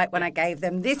they look like when I gave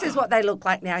them. This is what they look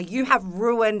like now. You have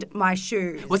ruined my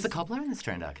shoes. was the cobbler in the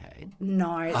Strand Arcade?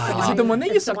 No. It's Is it the one that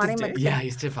you it's the sucked one his in dick? Yeah, I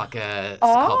used to fuck a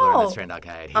cobbler in the Strand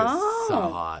Arcade. He was so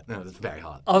hot. No, it was very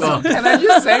hot. Also, can I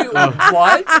just say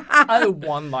what? I had a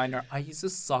one-liner. I used to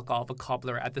suck off a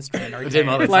cobbler at the Strand Arcade. Didn't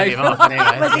want to suck him off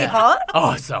anyway. Was he hot?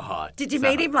 Oh, so hot. Did you So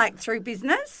meet hot. him like through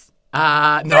business? No.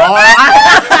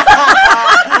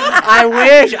 I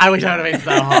wish I would have been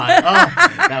so hot. Oh,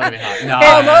 that would have been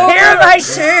hot. No. Here are my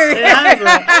shoes. Yeah, I was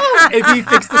like, oh. If you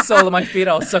fix the sole of my feet,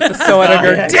 I'll suck the sole out of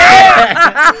your dick.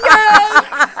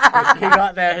 He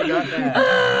got there.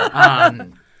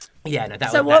 Yeah, no, that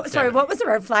So was. what? that's Sorry, definitely- what was the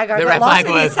red flag? I The got red lost flag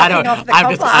when you was, were I don't, sucking off the I've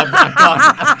just,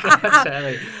 cobbler. gone,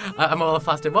 totally. I'm all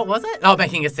flustered. What was it? Oh,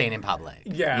 making a scene in public.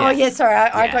 Yeah. Oh yeah, sorry,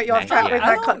 I Yeah, got you off thank track you. with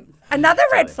I that. don't- Another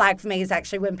red flag for me is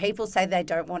actually when people say they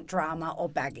don't want drama or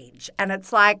baggage. And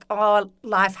it's like, oh,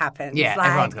 life happens. Yeah, like,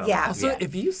 everyone's got a life. So Yeah.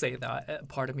 if you say that,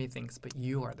 part of me thinks, but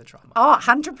you are the drama. Oh,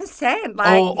 100%.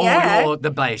 Like, yeah. Or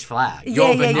the beige flag. Yeah, Your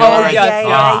yeah, vanilla yeah, red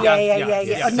yeah, flag.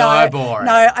 yeah. So No, boring.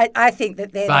 no, I think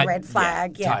that they're But, the red yeah,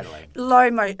 flag. Yeah, totally.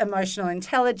 Low emotional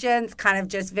intelligence, kind of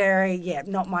just very,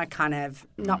 not my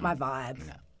not my vibe.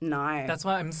 No. That's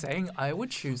why I'm saying I would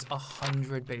choose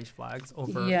 100 beige flags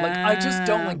over. Yeah. Like, I just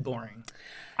don't like boring.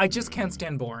 I just can't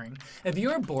stand boring. If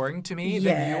you're boring to me,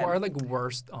 then you are like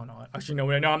worse. Oh no, actually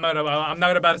no, I'm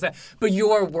not about to say. But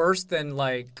you are worse than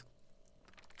like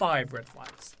 5 red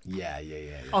flags. Yeah.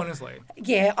 Honestly.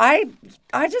 Yeah, I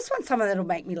just want someone that'll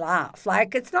make me laugh.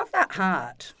 Like, it's not that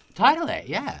hard. Totally,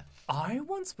 yeah. I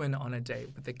once went on a date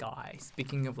with a guy,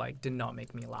 speaking of like, did not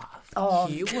make me laugh. Oh.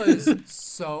 He was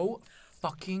so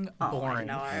fucking boring.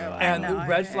 I know.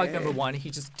 Red flag number 1, he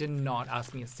just did not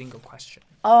ask me a single question.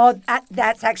 Oh,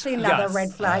 that's actually another Yes.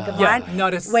 red flag of Yeah, mine.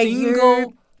 not a where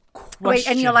single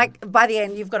question. And you're like, by the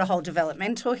end, you've got a whole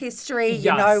developmental history. You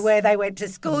Yes. know where they went to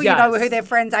school. Yes. You know who their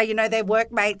friends are. You know their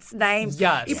workmates' names.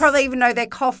 Yes. You probably even know their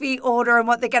coffee order and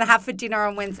what they're going to have for dinner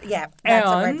on Wednesday. Yeah, that's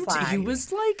a red And flag. he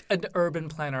was like an urban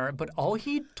planner, but all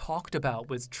he talked about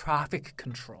was traffic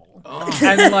control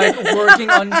and like working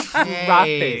on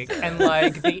traffic and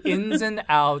like the ins and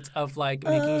outs of like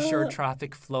making sure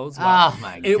traffic flows well. Oh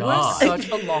my It God. was such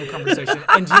a long conversation.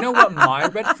 And do you know what my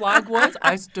red flag was?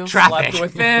 I still Traffic. slept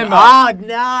with him. Oh,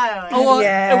 no. Oh, well,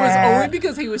 Yeah. it was only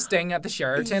because he was staying at the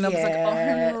Sheraton. I was like, oh,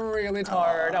 Yeah. I'm really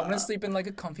tired. I want to sleep in like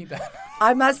a comfy bed.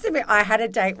 I must admit, I had a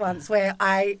date once where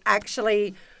I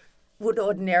actually would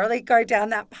ordinarily go down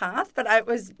that path, but it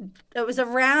was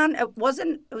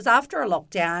after a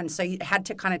lockdown, so you had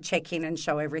to kind of check in and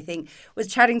show everything. Was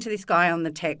chatting to this guy on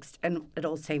the text, and it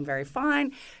all seemed very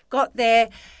fine. Got there.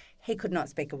 He could not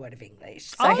speak a word of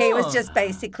English. So he was just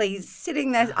basically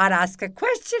sitting there. I'd ask a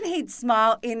question. He'd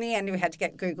smile. In the end, we had to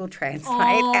get Google Translate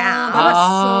out.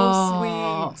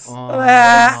 That was so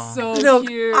sweet. So Look,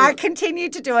 cute. I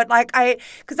continued to do it.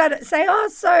 Because I'd say,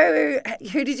 so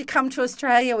who did you come to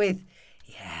Australia with?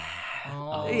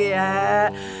 Yeah.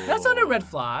 That's not a red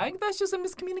flag. That's just a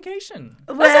miscommunication.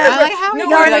 Well, how no,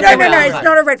 are you no, like no, a red it's flag?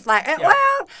 not a red flag.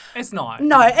 Well, It's not.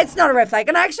 no, it's not a red flag.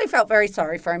 And I actually felt very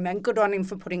sorry for him and good on him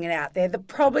for putting it out there.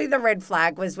 Probably the red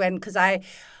flag was because I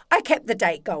kept the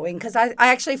date going because I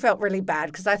actually felt really bad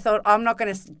because I thought I'm not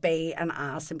going to be an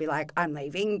ass and be like, I'm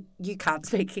leaving. You can't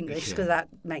speak English because that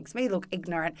makes me look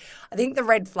ignorant. I think the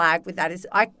red flag with that is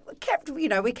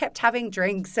we kept having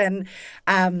drinks and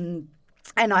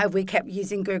we kept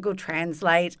using Google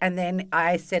Translate. And then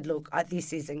I said, look,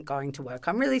 this isn't going to work.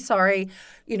 I'm really sorry.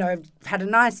 Had a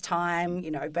nice time,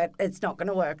 but it's not going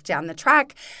to work down the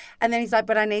track. And then he's like,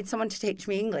 but I need someone to teach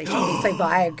me English, obviously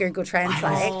via Google Translate.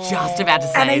 I was just about to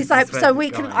say. And he's like, this is so where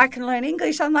it's I going. can learn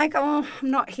English. I'm like, oh,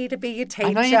 I'm not here to be your teacher.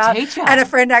 I'm not your teacher. And a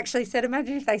friend actually said,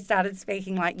 imagine if they started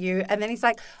speaking like you. And then he's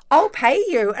like, I'll pay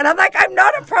you. And I'm like, I'm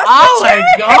not a prostitute. Oh my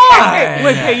God.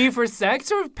 Would pay you for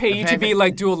sex or pay you to be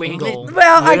like Duolingo?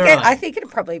 Well, Literally. I think it'd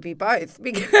probably be both.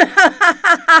 Because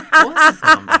What's this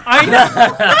number? I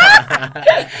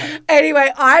know.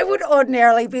 anyway, I would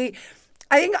ordinarily be.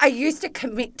 I think I used to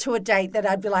commit to a date that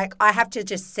I'd be like, I have to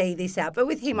just see this out. But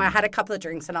with him, I had a couple of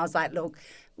drinks and I was like, look,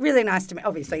 really nice to meet.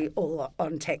 Obviously, all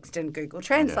on text and Google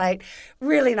Translate.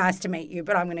 Really nice to meet you,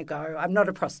 but I'm going to go. I'm not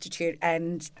a prostitute,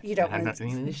 and you don't I'm want not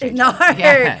doing this to. shit. No,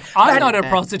 Yeah. I'm not a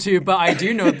prostitute, but I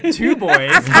do know 2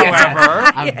 boys,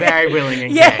 however. I'm very willing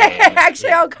and Yeah, game.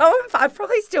 actually, I'll go. I've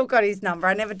probably still got his number.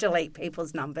 I never delete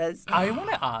people's numbers. I want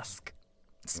to ask,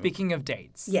 speaking of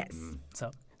dates. Yes.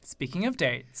 So, speaking of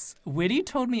dates, Whitty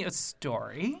told me a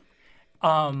story.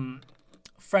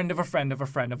 Friend of a friend of a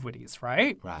friend of Whitty's,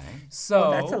 right? Right.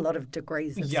 So That's a lot of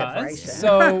degrees of separation.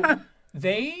 So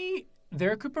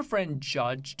their group of friends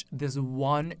judged this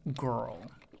one girl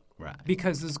Right.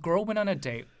 because this girl went on a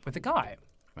date with a guy.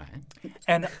 Right.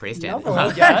 And Pretty standard.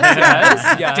 Novel.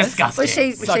 yes. Disgusting. Was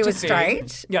she Such a was thing.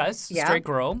 straight? Yes, Yeah. straight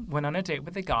girl went on a date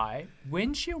with a guy.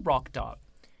 When she rocked up,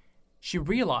 she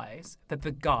realized that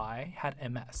the guy had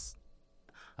MS.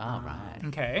 Oh, right.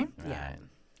 Okay. Right.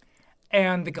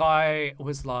 And the guy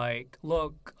was like,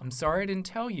 look, I'm sorry I didn't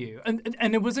tell you. And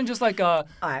it wasn't just like a,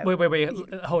 wait,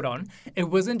 hold on. It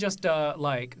wasn't just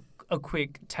like a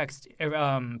quick text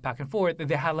back and forth.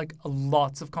 They had like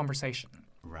lots of conversation.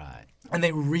 Right. And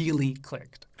they really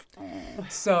clicked.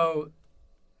 So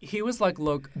he was like,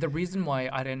 look, the reason why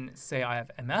I didn't say I have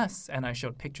MS and I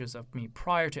showed pictures of me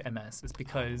prior to MS is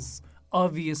because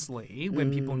obviously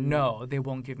when people know, they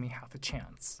won't give me half a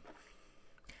chance.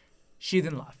 She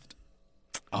then left.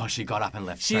 Oh, she got up and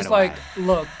left She's straight away. like,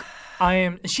 look,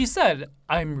 She said,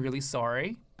 I'm really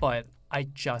sorry, but I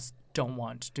just don't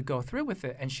want to go through with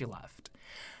it. And she left.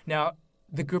 Now,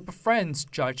 the group of friends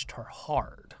judged her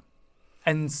hard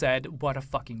and said, what a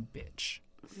fucking bitch.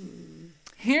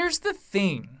 Here's the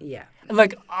thing. Yeah.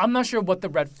 Like, I'm not sure what the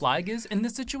red flag is in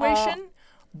this situation,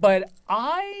 but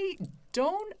I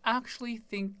don't actually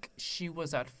think she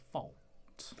was at fault.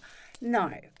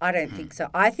 No, I don't think so.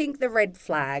 I think the red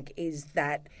flag is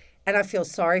that, and I feel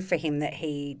sorry for him that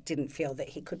he didn't feel that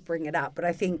he could bring it up, but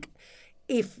I think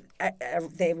if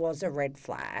there was a red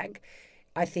flag,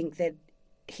 I think that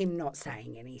him not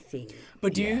saying anything.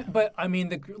 But I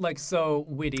mean, so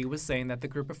Witty was saying that the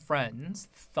group of friends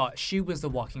thought she was the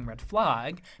walking red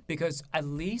flag because at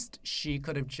least she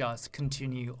could have just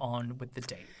continued on with the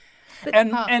date.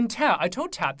 And Tat, I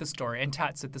told Tat the story, and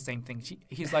Tat said the same thing.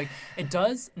 He's like, it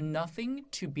does nothing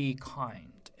to be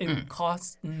kind. It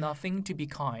costs nothing to be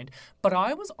kind. But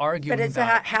I was arguing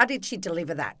But how did she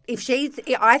deliver that?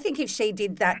 I think if she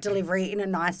did that delivery in a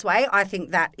nice way, I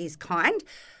think that is kind.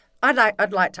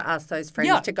 I'd like to ask those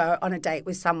friends to go on a date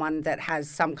with someone that has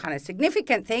some kind of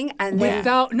significant thing, and but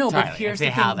here's the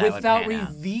thing: without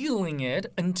revealing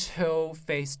it until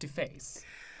face to face.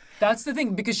 That's the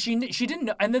thing, because she didn't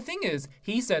know. And the thing is,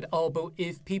 he said, but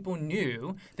if people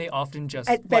knew, they often just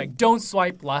don't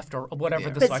swipe left or whatever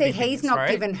the swiping thing is, he's not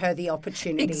given her the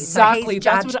opportunity. Exactly. So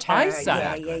That's what I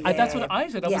said. That's what I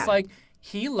said. I was like,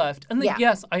 he left. And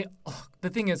yes, the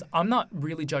thing is, I'm not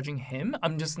really judging him.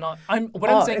 I'm just not.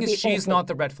 What I'm saying is she's not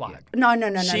the red flag. No.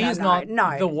 She's not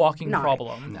the walking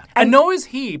problem. No. And no is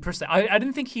he, per se. I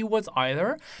didn't think he was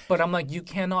either, but I'm like, you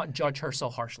cannot judge her so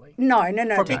harshly. No.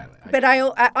 But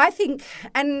I think,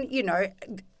 and,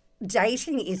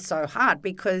 dating is so hard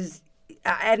because,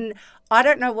 and I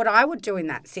don't know what I would do in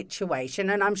that situation.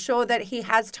 And I'm sure that he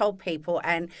has told people,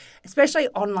 and especially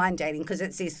online dating, because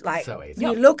it's this like, so easy.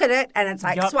 You look at it and it's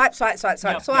like swipe.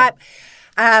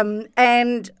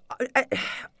 And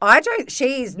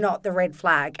she's not the red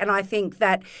flag. And I think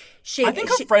that I think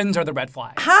her friends are the red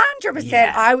flag. 100%.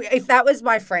 Yeah. If that was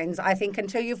my friends, I think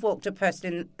until you've walked a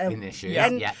person in their shoes,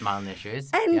 mile in their shoes.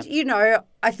 And,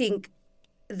 I think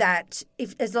that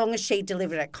as long as she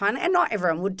delivered it kindly, and not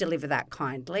everyone would deliver that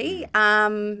kindly,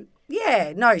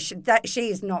 she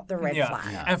is not the red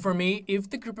flag. No. And for me, if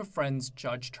the group of friends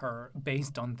judged her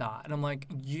based on that, and I'm like,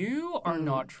 you are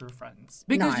not true friends.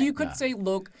 Because you could say,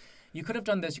 look, you could have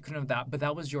done this, you couldn't have that, but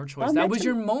that was your choice. That was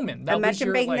your moment.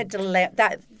 Imagine being the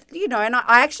dilemma. And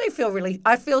I actually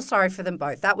feel sorry for them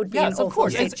both. That would be an awful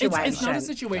situation. It's not a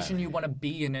situation you want to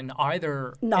be in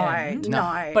either end.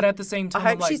 No. But at the same time,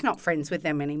 I hope she's not friends with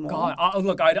them anymore. God,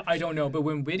 look, I don't know, but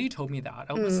when Witty told me that,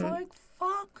 I was like,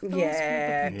 fuck those group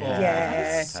of people.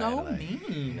 That is so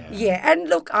mean. Yeah, and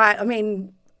look, I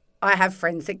mean, I have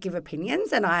friends that give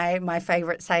opinions, and my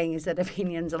favourite saying is that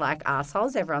opinions are like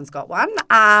arseholes. Everyone's got one.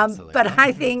 But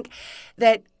I think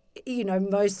that,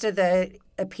 most of the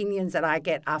opinions that I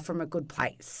get are from a good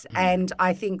place. And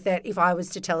I think that if I was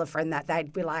to tell a friend that,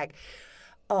 they'd be like,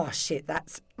 oh, shit,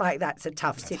 that's a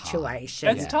tough situation.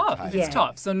 It's tough. Yeah. It's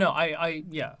tough. So, no, I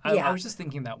was just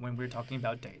thinking that when we were talking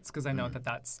about dates, because I know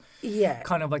that's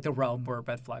kind of like the realm where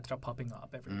red flags are popping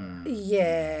up everywhere.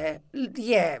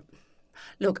 Yeah.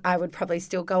 Look, I would probably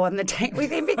still go on the date with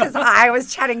him because I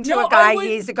was chatting to a guy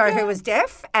years ago who was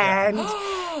deaf, and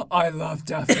I love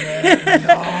deafness.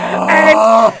 And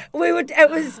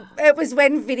it was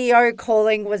when video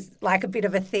calling was like a bit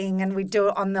of a thing, and we'd do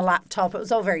it on the laptop. It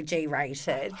was all very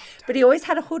G-rated, but he always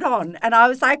had a hood on, and I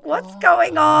was like, "What's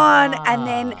going on?" And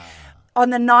then on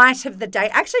the night of the date,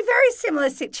 actually very similar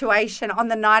situation. On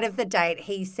the night of the date,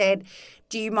 he said,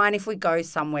 do you mind if we go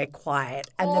somewhere quiet?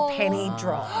 And the penny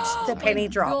dropped. The penny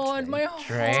dropped. God, my heart.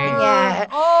 Yeah.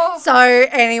 Oh. So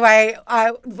anyway,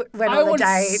 I went on the date.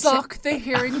 I would suck the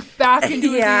hearing back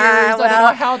into his ears. I don't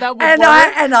know how that would work.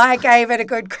 And I gave it a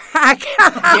good crack.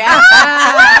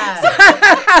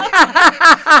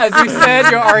 As you said,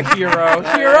 you're our hero.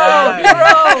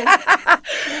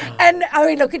 And I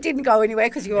mean, look, it didn't go anywhere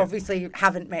because you obviously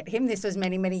haven't met him. This was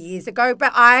many, many years ago.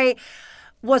 But I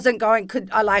wasn't going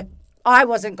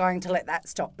to let that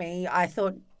stop me. I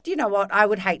thought, you know what, I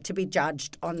would hate to be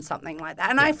judged on something like that.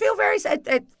 And I feel very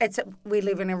we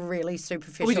live in a really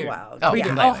superficial world. Oh, we do.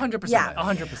 100%. Yeah.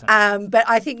 100%. But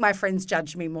I think my friends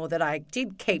judged me more that I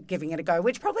did keep giving it a go,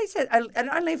 which probably said, and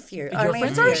only a few. Your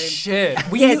friends are shit.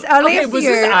 Yes, only a few. Was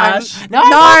this Ash? No.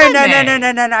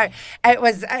 It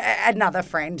was another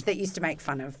friend that used to make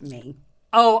fun of me.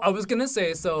 Oh, I was going to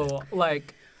say, so,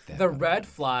 like, the red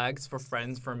flags for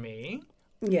friends for me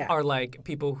Yeah. are like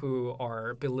people who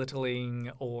are belittling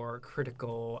or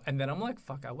critical, and then I'm like,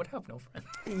 fuck, I would have no friends.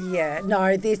 Yeah.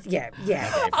 No, this, yeah.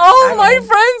 Oh, my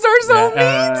friends are so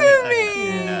mean to me.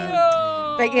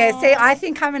 Oh. But yeah, see, I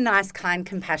think I'm a nice, kind,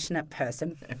 compassionate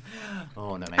person.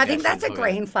 Oh, no, maybe I think that's a shouldn't talk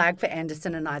green flag for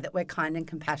Anderson and I, that we're kind and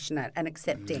compassionate and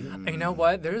accepting. And you know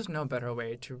what? There's no better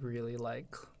way to really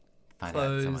like Find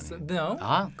out close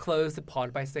someone close the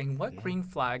pod by saying, what green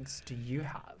flags do you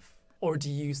have, or do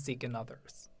you seek in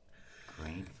others?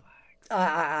 Green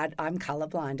flags. I'm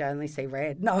colourblind. I only see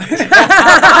red. No. And then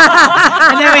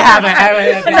we have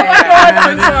it.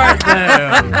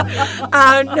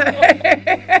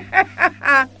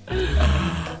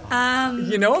 No.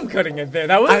 You know I'm cutting it there.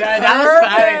 That was That was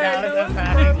funny.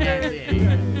 That was so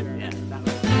funny.